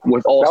Allen.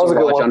 With also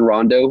Rajon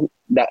Rondo,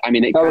 that I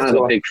mean, it kind of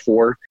a big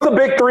four. The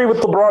big three with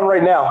LeBron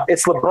right now.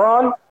 It's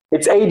LeBron,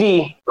 it's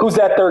AD. Who's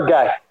that third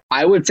guy?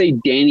 I would say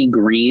Danny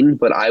Green,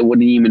 but I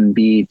wouldn't even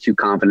be too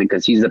confident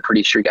because he's a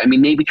pretty streaky. I mean,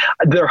 maybe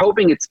they're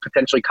hoping it's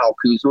potentially Kyle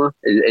Kuzma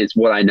is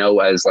what I know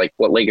as like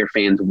what Laker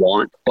fans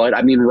want. But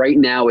I mean, right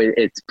now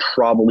it's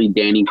probably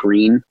Danny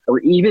Green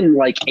or even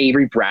like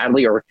Avery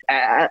Bradley or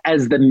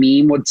as the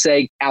meme would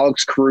say,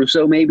 Alex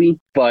Caruso maybe.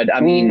 But I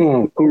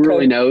mean, who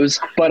really knows?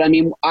 But I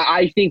mean,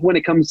 I think when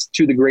it comes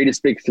to the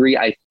greatest big three,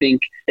 I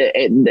think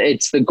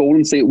it's the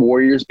Golden State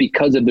Warriors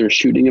because of their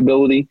shooting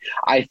ability.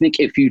 I think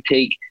if you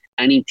take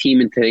any team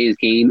in today's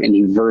game and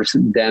you verse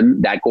them,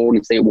 that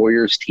Golden State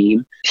Warriors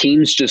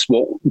teams just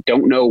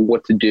don't know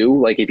what to do.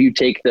 Like if you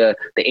take the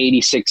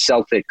 86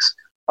 Celtics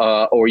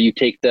or you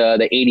take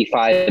the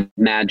 85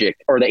 Magic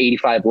or the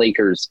 85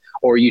 Lakers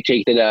or you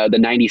take the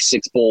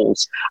 96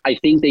 Bulls, I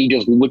think they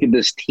just look at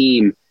this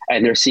team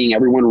and they're seeing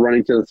everyone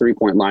running to the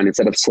three-point line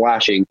instead of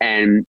slashing.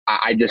 And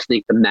I just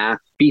think the math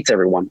beats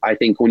everyone. I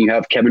think when you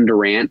have Kevin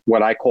Durant,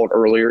 what I called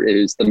earlier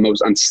is the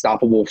most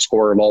unstoppable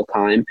scorer of all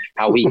time,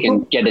 how he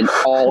can get in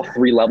all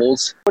three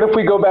levels. What if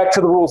we go back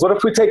to the rules? What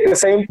if we take the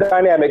same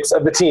dynamics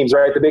of the teams,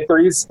 right? The big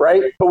threes,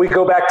 right? But we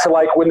go back to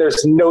like when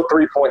there's no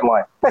three-point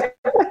line.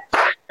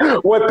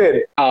 What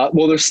then?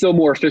 Well, there's still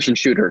more efficient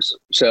shooters,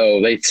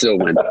 so they still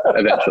win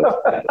eventually.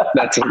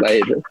 That's I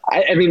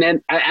mean,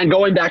 and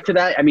going back to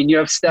that, I mean, you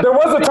have Steph. There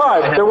was a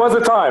time.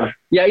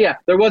 Yeah.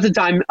 There was a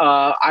time.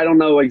 I don't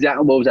know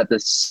exactly what was that, the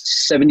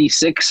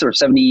 76 or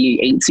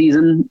 78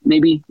 season,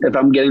 maybe, if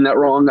I'm getting that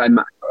wrong. I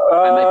might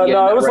be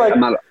no, it was right.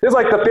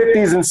 like the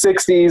 50s and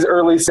 60s,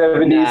 early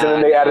 70s, and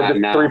then they added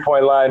the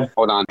three-point line.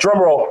 Hold on. Drum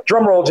roll,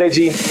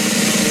 JG.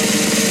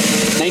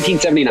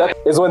 1979 that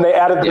is when they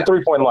added the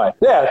three-point line.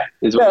 Yeah,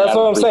 that's what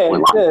I'm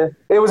saying. Yeah.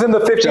 It was in the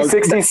 50s,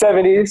 60s,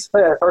 70s,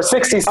 or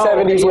 60s,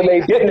 70s when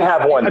they didn't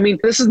have one. I mean,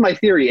 this is my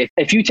theory.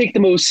 If you take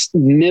the most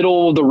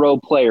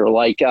middle-of-the-road player,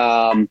 like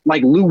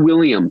Lou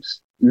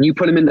Williams, and you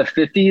put him in the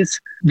 50s,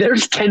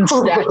 there's 10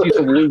 statues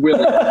of Lou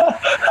Williams.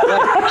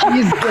 Like,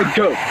 he's the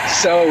GOAT.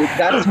 So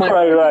that's my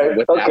right.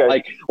 With okay.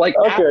 That.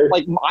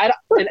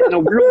 In a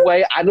weird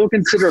way, I don't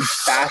consider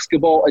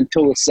basketball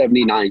until the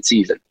 79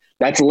 season.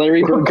 That's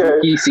Larry Bird's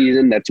rookie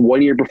season. That's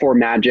 1 year before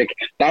Magic.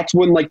 That's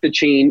when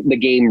the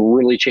game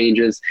really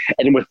changes.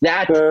 And with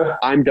that,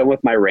 I'm done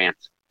with my rant.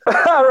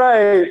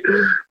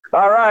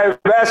 All right,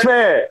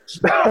 Bashman.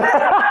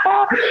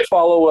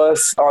 Follow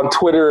us on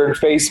Twitter and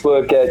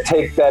Facebook at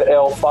Take That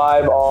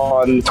L5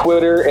 on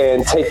Twitter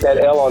and Take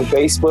That L on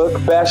Facebook.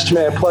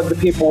 Bashman, plug the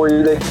people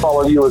where they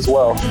follow you as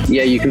well.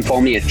 Yeah, you can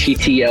follow me at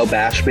TTL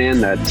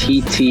Bashman,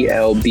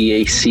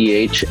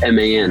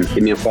 TTLBACHMAN.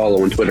 Give me a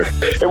follow on Twitter.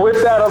 And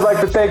with that, I'd like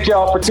to thank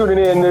y'all for tuning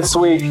in this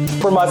week.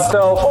 For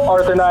myself,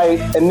 Arthur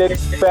Knight, and Nick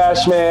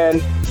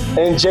Bashman,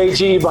 and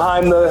JG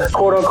behind the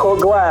quote-unquote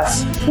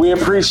glass. We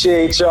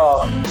appreciate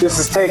y'all. This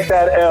is Take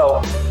That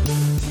L.